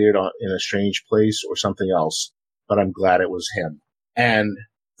kindred spirit in a strange place, or something else. But I'm glad it was him. And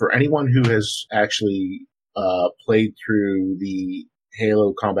for anyone who has actually played through the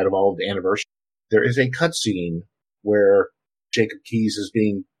Halo Combat Evolved Anniversary, there is a cutscene where Jacob Keyes is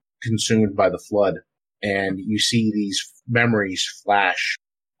being consumed by the flood, and you see these memories flash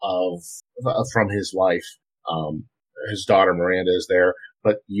from his life. His daughter Miranda is there,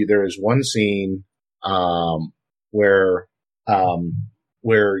 but there is one scene where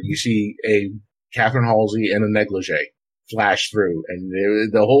you see a Catherine Halsey in a negligee flash through, and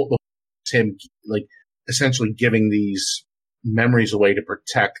the whole him like essentially giving these memories away to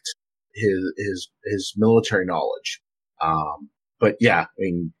protect his military knowledge. But yeah, I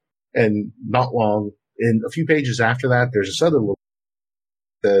mean, and not long, in a few pages after that, there's this other little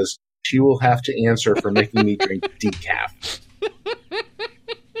that says, she will have to answer for making me drink decaf.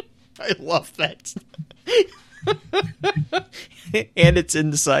 I love that. And it's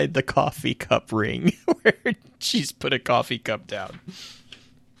inside the coffee cup ring where she's put a coffee cup down.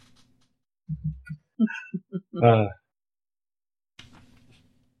 Well,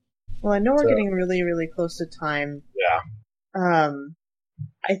 I know we're getting really, really close to time. Yeah.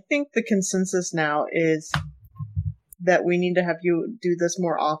 I think the consensus now is that we need to have you do this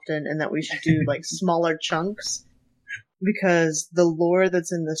more often and that we should do like smaller chunks because the lore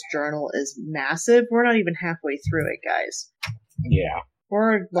that's in this journal is massive. We're not even halfway through it, guys. Yeah.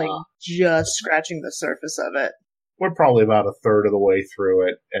 We're like just scratching the surface of it. We're probably about a third of the way through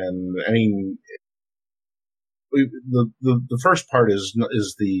it. And I mean, the first part is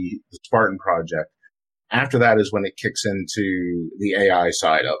the Spartan project. After that is when it kicks into the AI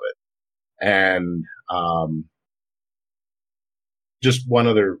side of it. And, just one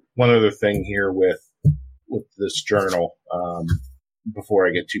other thing here with this journal, before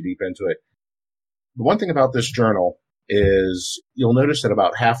I get too deep into it. The one thing about this journal is you'll notice that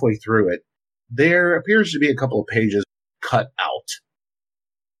about halfway through it, there appears to be a couple of pages cut out.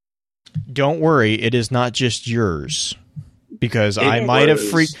 Don't worry, it is not just yours. Because I might have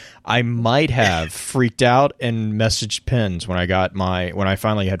freaked out and messaged Pins when I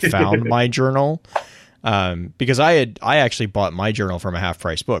finally had found my journal. Because I actually bought my journal from a half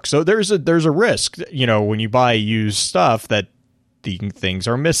price book. So there's a risk, when you buy used stuff that the things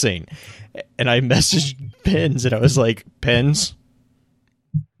are missing. And I messaged Pins and I was like, Pins,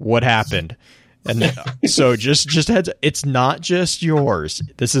 what happened? And so just heads, it's not just yours.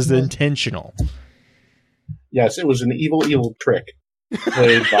 This is intentional. Yes, it was an evil trick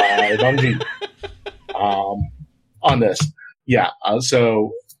played by Bungie on this. Yeah,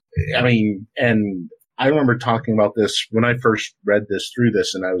 so, I mean, and I remember talking about this when I first read this through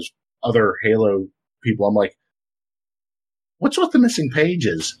this, and I was other Halo people. I'm like, what's with the missing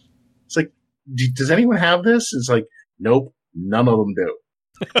pages? It's like, does anyone have this? It's like, nope, none of them do.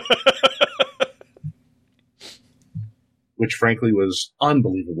 Which, frankly, was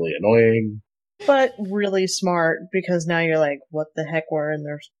unbelievably annoying. But really smart, because now you're like, what the heck were in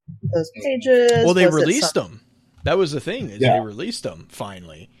those pages? Well, they released them. That was the thing, they released them,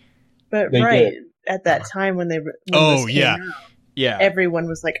 finally. But at that time when this came out, everyone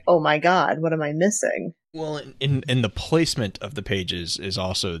was like, oh my god, what am I missing? Well, in the placement of the pages is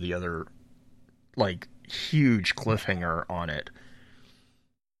also the other, like, huge cliffhanger on it.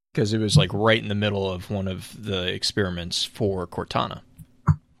 Because it was, like, right in the middle of one of the experiments for Cortana.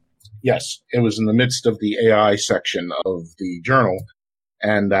 Yes, it was in the midst of the AI section of the journal.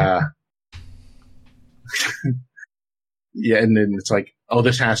 And, yeah, and then it's like, oh,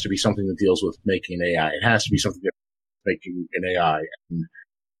 this has to be something that deals with making an AI. It has to be something that making an AI. And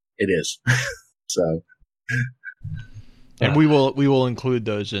it is. So. And we will include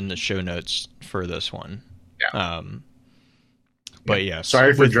those in the show notes for this one. Yeah. But yes,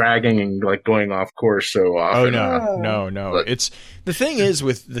 sorry for dragging and like going off course so often. Oh no. But it's the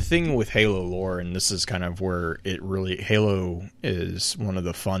thing with Halo lore, and this is kind of where Halo is one of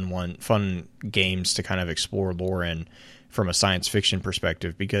the fun games to kind of explore lore in from a science fiction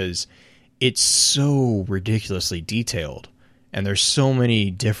perspective, because it's so ridiculously detailed, and there's so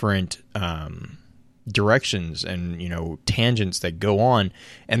many different directions and tangents that go on,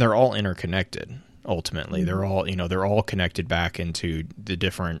 and they're all interconnected. Ultimately, they're all connected back into the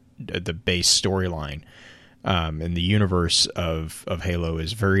base storyline, and the universe of Halo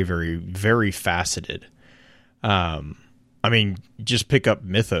is very, very, very faceted. I mean, just pick up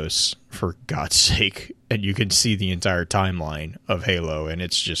Mythos for God's sake, and you can see the entire timeline of Halo, and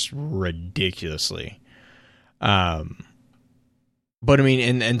it's just ridiculously. But I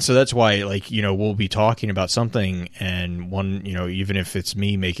mean, and so that's why, like, we'll be talking about something, and one, even if it's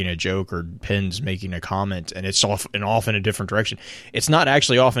me making a joke or Pins making a comment, and it's off in a different direction, it's not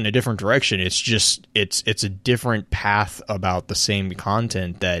actually off in a different direction. It's just, it's a different path about the same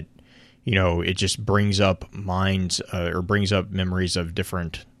content that, it just brings up minds, or brings up memories of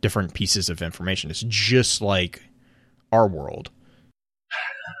different pieces of information. It's just like our world.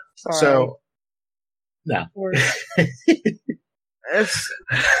 Sorry. So, no. It's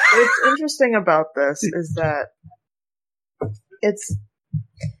interesting about this is that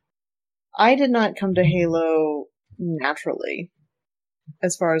I did not come to Halo naturally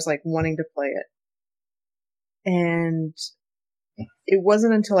as far as like wanting to play it. And it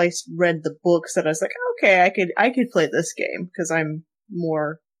wasn't until I read the books that I was like, okay, I could play this game, because I'm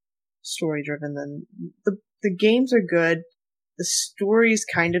more story driven than the games are good. the story's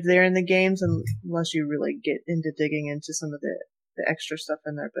kind of there in the games, unless you really get into digging into some of the extra stuff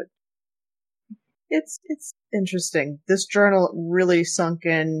in there. But it's interesting. This journal really sunk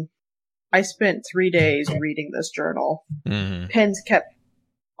in. I spent 3 days reading this journal. Mm-hmm. Pins kept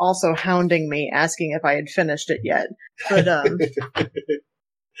also hounding me, asking if I had finished it yet. But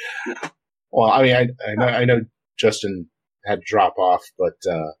well, I mean, I know Justin had to drop off, but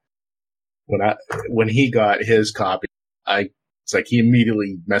when he got his copy, it's like he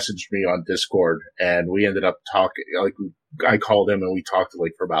immediately messaged me on Discord, and we ended up talking. Like, I called him and we talked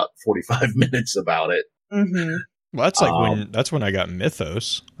like for about 45 minutes about it. mm-hmm. Well, that's like that's when I got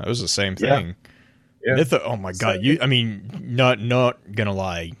Mythos. That was the same thing. Yeah. Mythos. Oh my god! I mean, not gonna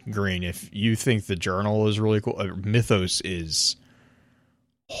lie, Green. If you think the journal is really cool, Mythos is.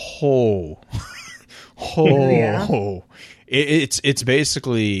 It's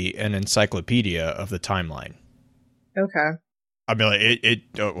basically an encyclopedia of the timeline. Okay. I mean,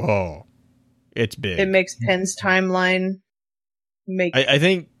 like, it's big. It makes Penn's timeline make. I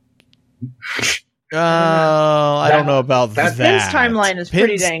think. I don't know about that. Penn's timeline is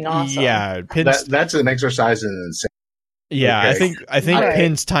pretty dang awesome. Yeah, that's an exercise in insanity. Yeah, Okay. I think Right.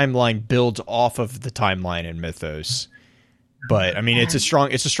 Penn's timeline builds off of the timeline in Mythos, but I mean it's a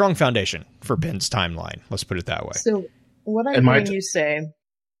strong foundation for Penn's timeline. Let's put it that way. So what I'm And my hearing you say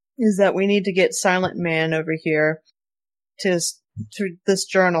is that we need to get Silent Man over here to this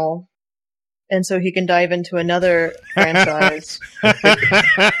journal, and so he can dive into another franchise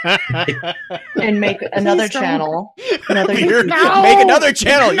and make another channel. Weird. No! Make another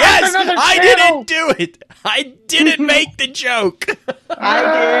channel. Not Yes, another I channel! didn't do it. I didn't make the joke. I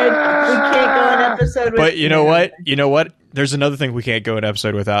did. We can't go an episode with. But you know what? You know what? There's another thing we can't go an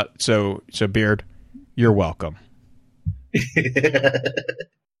episode without. So Beard, you're welcome.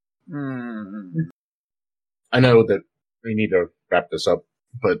 I know that we need to wrap this up,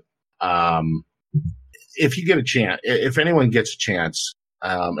 but if you get a chance, if anyone gets a chance,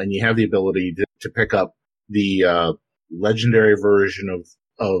 and you have the ability to pick up the legendary version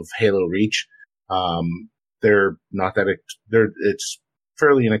of Halo Reach, they're not that it's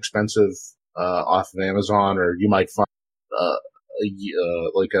fairly inexpensive off of Amazon, or you might find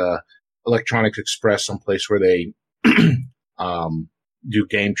like a Electronics Express, someplace where they do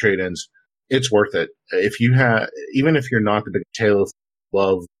game trade-ins. It's worth it. Even if you're not the big Halo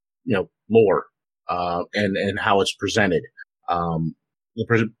love, lore, and how it's presented.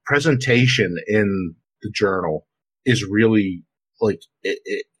 The presentation in the journal is really like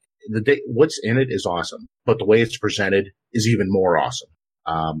what's in it is awesome, but the way it's presented is even more awesome.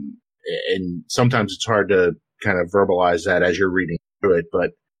 And sometimes it's hard to kind of verbalize that as you're reading through it,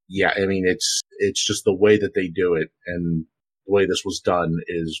 but yeah, I mean, it's just the way that they do it, and the way this was done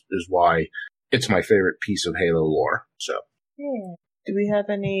is why it's my favorite piece of Halo lore. So, Yeah. Do we have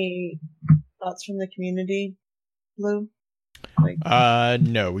any thoughts from the community, Lou?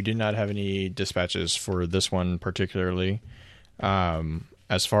 No, we did not have any dispatches for this one particularly.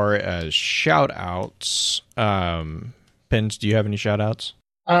 As far as shout outs, Pins, do you have any shout outs?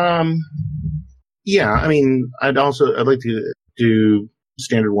 Yeah, I mean, I'd like to do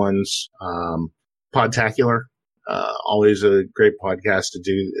standard ones. Podtacular, always a great podcast to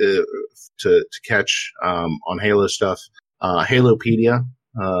do, to catch, on Halo stuff. Halopedia,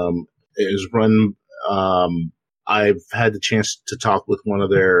 is run, I've had the chance to talk with one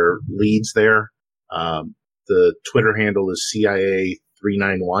of their leads there. The Twitter handle is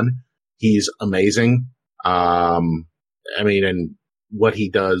CIA391. He's amazing. I mean, and what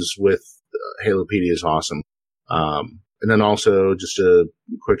he does with Halopedia is awesome. And then also just a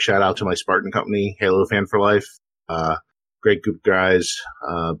quick shout out to my Spartan company, Halo Fan for Life. Great group of guys.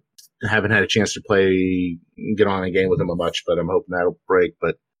 Haven't had a chance to get on a game with them much, but I'm hoping that'll break.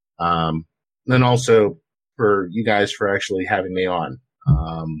 But, then also for you guys for actually having me on.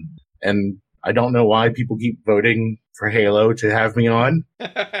 And I don't know why people keep voting for Halo to have me on,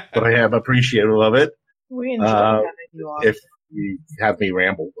 but I am appreciative of it. We enjoy having you on. If you have me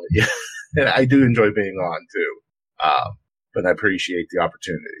ramble, but yeah, I do enjoy being on too. But I appreciate the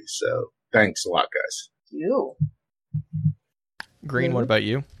opportunity. So thanks a lot, guys. You. Green, what about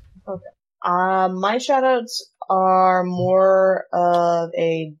you? Okay. My shoutouts are more of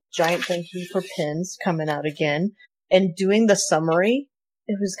a giant thank you for Pins coming out again and doing the summary.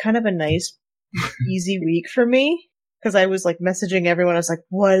 It was kind of a nice, easy week for me because I was like messaging everyone. I was like,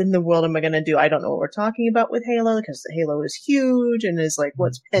 what in the world am I going to do? I don't know what we're talking about with Halo because Halo is huge and is like,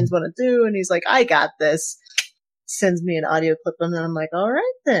 what's Pins want to do? And he's like, I got this. Sends me an audio clip and then I'm like, all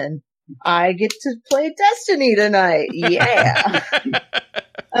right then. I get to play Destiny tonight. Yeah.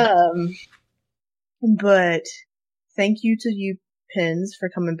 But thank you to you, Pins, for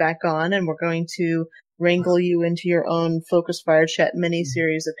coming back on, and we're going to wrangle you into your own Focus Fire Chat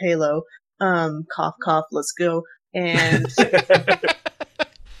mini-series of Halo. Cough, cough, let's go. And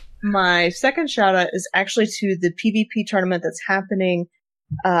my second shout out is actually to the PvP tournament that's happening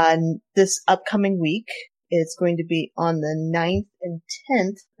this upcoming week. It's going to be on the 9th and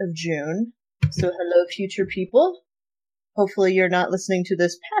 10th of June. So hello, future people. Hopefully you're not listening to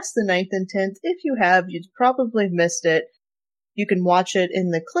this past the 9th and 10th. If you have, you'd probably missed it. You can watch it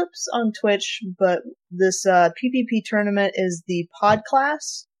in the clips on Twitch, but this PvP tournament is the Pod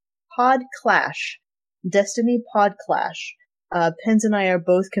Clash, Destiny Pod Clash. Pens and I are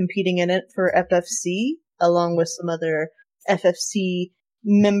both competing in it for FFC, along with some other FFC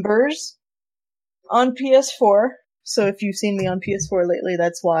members on PS4. So if you've seen me on PS4 lately,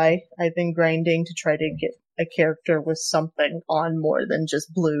 that's why I've been grinding to try to get a character with something on more than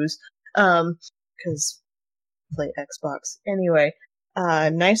just blues. 'Cause play Xbox. Anyway,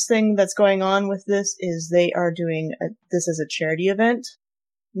 nice thing that's going on with this is they are doing this as a charity event.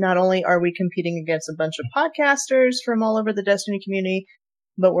 Not only are we competing against a bunch of podcasters from all over the Destiny community,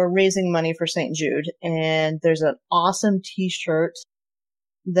 but we're raising money for St. Jude. And there's an awesome t-shirt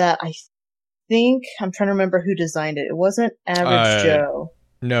that I think, I'm trying to remember who designed it. It wasn't Average Joe.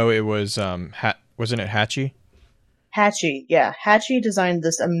 No, it was, wasn't it Hatchie? Hatchie, yeah. Hatchie designed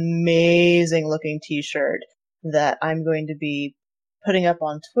this amazing looking t-shirt that I'm going to be putting up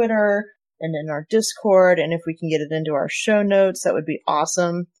on Twitter and in our Discord, and if we can get it into our show notes, that would be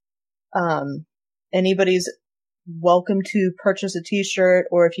awesome. Anybody's welcome to purchase a t-shirt,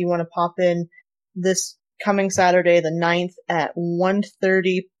 or if you want to pop in this coming Saturday, the 9th at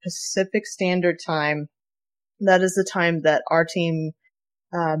 1:30 Pacific Standard Time. That is the time that our team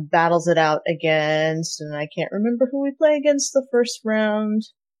battles it out against, and I can't remember who we play against the first round.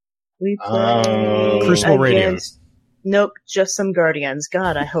 We play Crucible Radio. Nope, just some Guardians.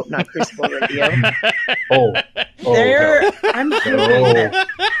 God, I hope not Crucible Radio. I'm hoping that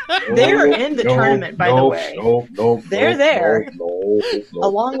they're in the tournament, by the way. They're there,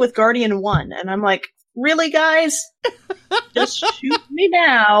 along with Guardian 1, and I'm like, really, guys? Just shoot me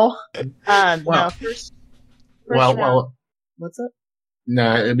now. First round. What's up? No,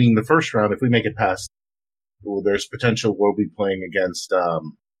 I mean, the first round, if we make it past, there's potential we'll be playing against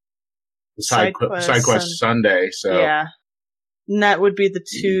Side Quest Sunday. So yeah, and that would be the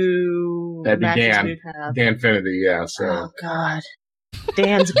two matches we'd have. Danfinity, yeah. So oh god,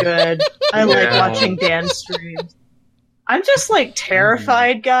 Dan's good. I like watching Dan's streams. I'm just like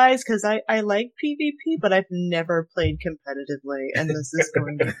terrified, guys, because I like PvP, but I've never played competitively, and this is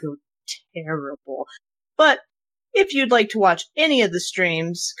going to go terrible. But if you'd like to watch any of the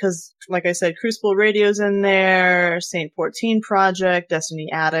streams, because like I said, Crucible Radio's in there, Saint 14 Project, Destiny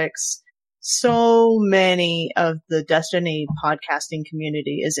Addicts. So many of the Destiny podcasting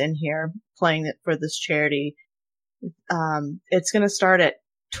community is in here playing it for this charity. It's going to start at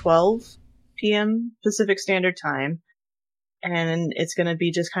 12 p.m. Pacific Standard Time, and it's going to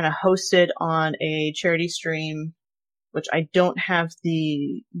be just kind of hosted on a charity stream, which I don't have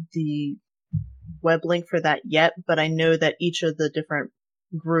the web link for that yet, but I know that each of the different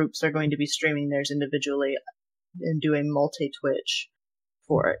groups are going to be streaming theirs individually and doing multi-Twitch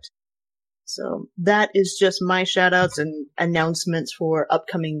for it. So that is just my shout outs and announcements for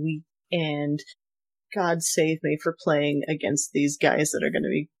upcoming week, and God save me for playing against these guys that are going to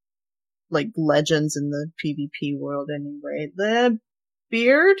be like legends in the PvP world anyway. The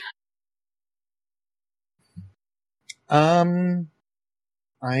Beard?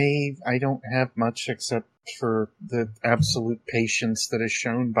 I don't have much except for the absolute patience that is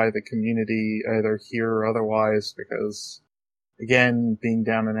shown by the community, either here or otherwise, because again, being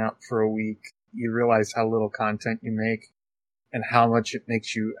down and out for a week, you realize how little content you make and how much it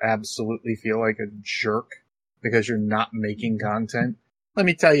makes you absolutely feel like a jerk because you're not making content. Let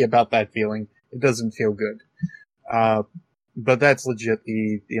me tell you about that feeling. It doesn't feel good. But that's legit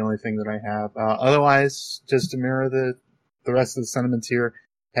the only thing that I have. Otherwise, just to mirror the rest of the sentiments here,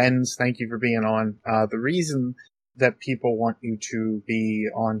 Pens, thank you for being on. The reason that people want you to be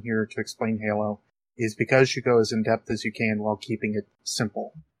on here to explain Halo is because you go as in-depth as you can while keeping it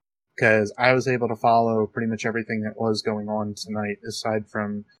simple. Because I was able to follow pretty much everything that was going on tonight, aside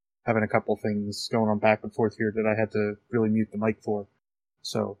from having a couple things going on back and forth here that I had to really mute the mic for.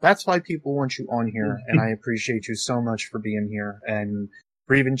 So that's why people want you on here, and I appreciate you so much for being here and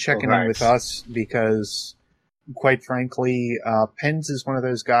for even checking in with us, because quite frankly, Pens is one of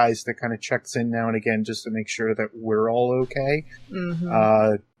those guys that kind of checks in now and again just to make sure that we're all okay.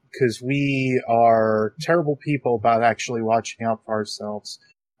 Because we are terrible people about actually watching out for ourselves.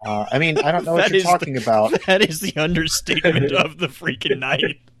 I mean, I don't know what That you're is talking about. That is the understatement of the freaking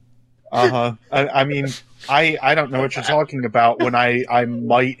night. I mean, I don't know what you're talking about when I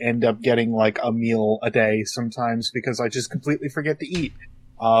might end up getting like a meal a day sometimes because I just completely forget to eat.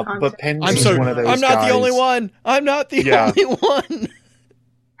 But Pens I'm is so one of those I'm not guys. the only one. I'm not the Yeah. only one.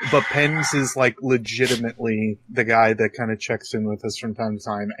 But Pens is like legitimately the guy that kind of checks in with us from time to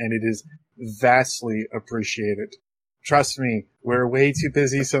time, and it is vastly appreciated. Trust me, we're way too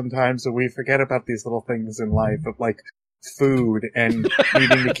busy sometimes, so we forget about these little things in life of like food and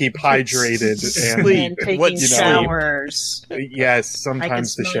needing to keep hydrated and Sleep. And taking What, you know? showers. yes, I can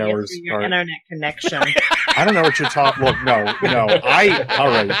sometimes the smell showers you through your are. internet connection. I don't know what you're talking. Look, no. All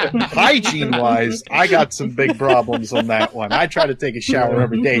right. Hygiene wise, I got some big problems on that one. I try to take a shower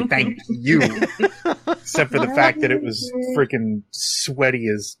every day. Thank you. Except for the fact that it was freaking sweaty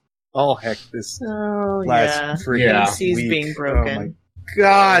as all heck this Oh last yeah, freaking AC's week. being Oh my broken.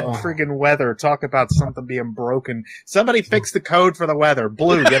 God, Oh. friggin' weather. Talk about something being broken. Somebody fix the code for the weather.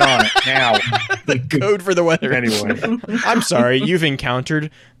 Blue, get on it now. Code for the weather. Anyway, I'm sorry, you've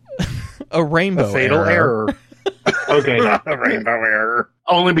encountered a rainbow a fatal error. Okay. A rainbow error.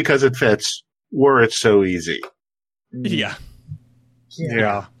 Only because it fits. Were it so easy. Yeah.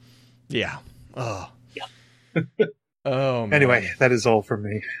 Yeah. Yeah. Oh. Oh. Man. Anyway, that is all from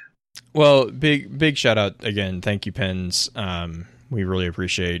me. Well, big shout out again. Thank you, Pens. We really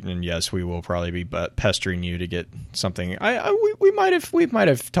appreciate, and yes, we will probably be pestering you to get something. We might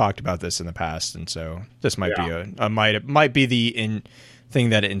have talked about this in the past, and so this might be might be the thing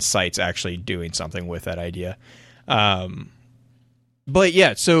that incites actually doing something with that idea. But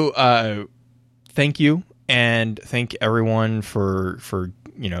yeah, so thank you, and thank everyone for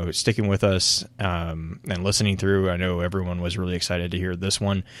sticking with us and listening through. I know everyone was really excited to hear this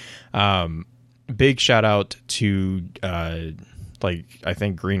one. Big shout out to I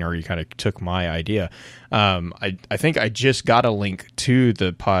think Green already kind of took my idea. I think I just got a link to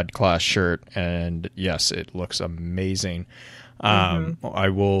the Pod Class shirt, and yes, it looks amazing. I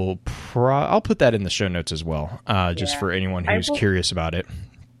will I'll put that in the show notes as well, just for anyone who's curious about it.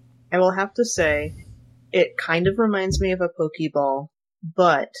 I will have to say, it kind of reminds me of a Pokeball,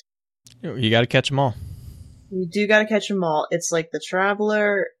 but You got to catch them all. you do gotta catch them all. It's like the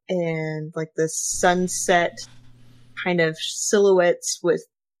Traveler and like the sunset kind of silhouettes with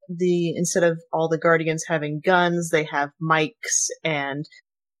instead of all the Guardians having guns, they have mics and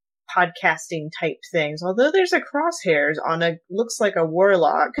podcasting type things. Although there's a crosshairs on looks like a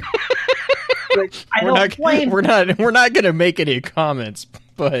warlock. Which I don't blame. We're not going to make any comments,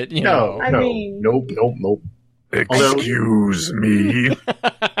 but I mean- Nope. Excuse me.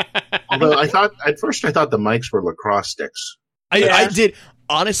 Although at first I thought the mics were lacrosse sticks. I did.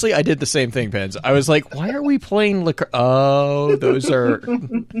 Honestly, I did the same thing, Pens. I was like, why are we playing Oh, those are...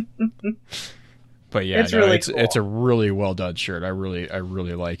 But yeah, It's really cool. it's a really well done shirt. I really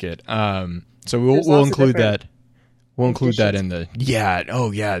like it. So we'll There's lots of include different that. We'll include that in editions.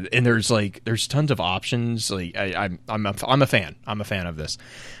 the and there's tons of options. Like I'm a fan. I'm a fan of this.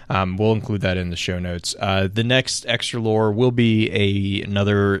 We'll include that in the show notes. The next extra lore will be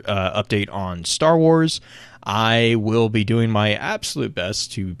another update on Star Wars. I will be doing my absolute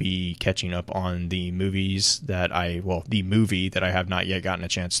best to be catching up on the movies the movie that I have not yet gotten a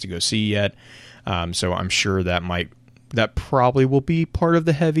chance to go see yet. So I'm sure that probably will be part of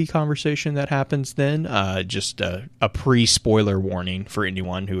the heavy conversation that happens then. Just a pre-spoiler warning for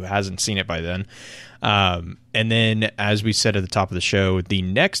anyone who hasn't seen it by then. And then, as we said at the top of the show, the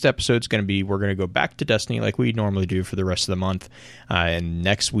next episode is going to be, we're going to go back to Destiny like we normally do for the rest of the month. And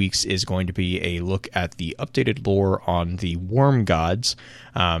next week's is going to be a look at the updated lore on the Worm Gods.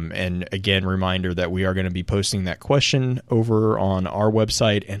 And again, reminder that we are going to be posting that question over on our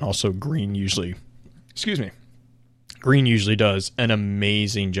website, and also Green usually does an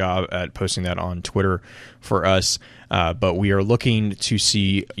amazing job at posting that on Twitter for us. But we are looking to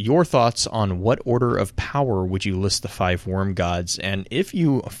see your thoughts on what order of power would you list the 5 worm gods, and if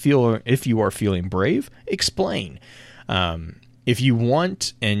you are feeling brave, explain. If you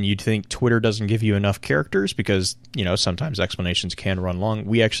want and you think Twitter doesn't give you enough characters, because sometimes explanations can run long,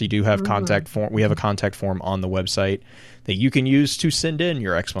 we actually do have contact form. We have a contact form on the website that you can use to send in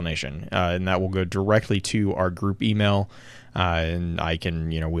your explanation, and that will go directly to our group email. And I can,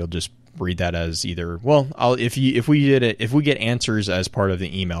 we'll just read that as either. Well, if we get answers as part of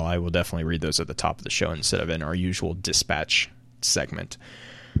the email, I will definitely read those at the top of the show instead of in our usual dispatch segment.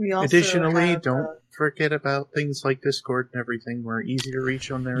 We also Additionally, have, don't forget about things like Discord and everything. We're easy to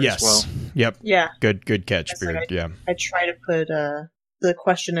reach on there Yes. as well. Yep. Yeah, Good catch, Yes, Beard. like Yeah. I try to put the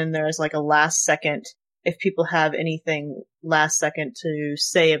question in there as like a last second if people have anything last second to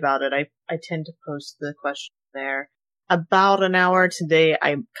say about it, I tend to post the question there. About an hour today,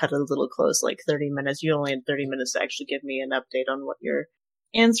 I cut it a little close, like 30 minutes. You only had 30 minutes to actually give me an update on what your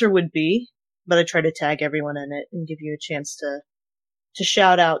answer would be, but I try to tag everyone in it and give you a chance to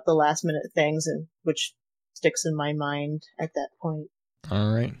shout out the last minute things, and which sticks in my mind at that point.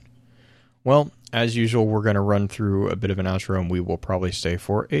 All right. Well, as usual, we're going to run through a bit of an outro, and we will probably stay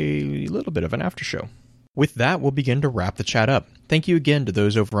for a little bit of an after show. With that, we'll begin to wrap the chat up. Thank you again to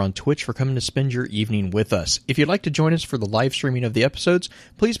those over on Twitch for coming to spend your evening with us. If you'd like to join us for the live streaming of the episodes,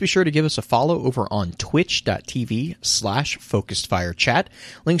 please be sure to give us a follow over on twitch.tv/FocusedFireChat.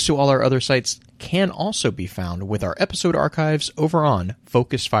 Links to all our other sites can also be found with our episode archives over on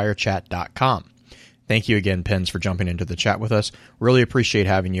FocusedFireChat.com. Thank you again, Pens, for jumping into the chat with us. Really appreciate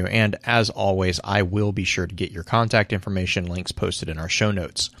having you. And as always, I will be sure to get your contact information links posted in our show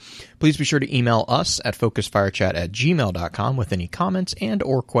notes. Please be sure to email us at focusedfirechat@gmail.com with any comments and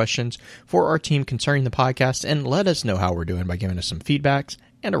or questions for our team concerning the podcast, and let us know how we're doing by giving us some feedbacks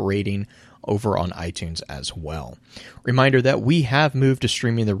and a rating over on iTunes as well. Reminder that we have moved to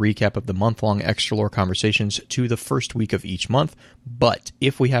streaming the recap of the month-long Extra Lore Conversations to the first week of each month, but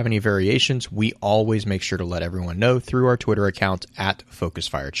if we have any variations, we always make sure to let everyone know through our Twitter account at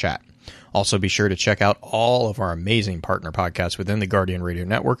FocusedFireChat. Also be sure to check out all of our amazing partner podcasts within the Guardian Radio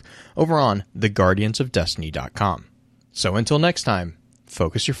Network over on theguardiansofdestiny.com. So until next time,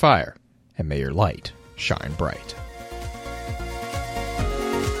 focus your fire, and may your light shine bright.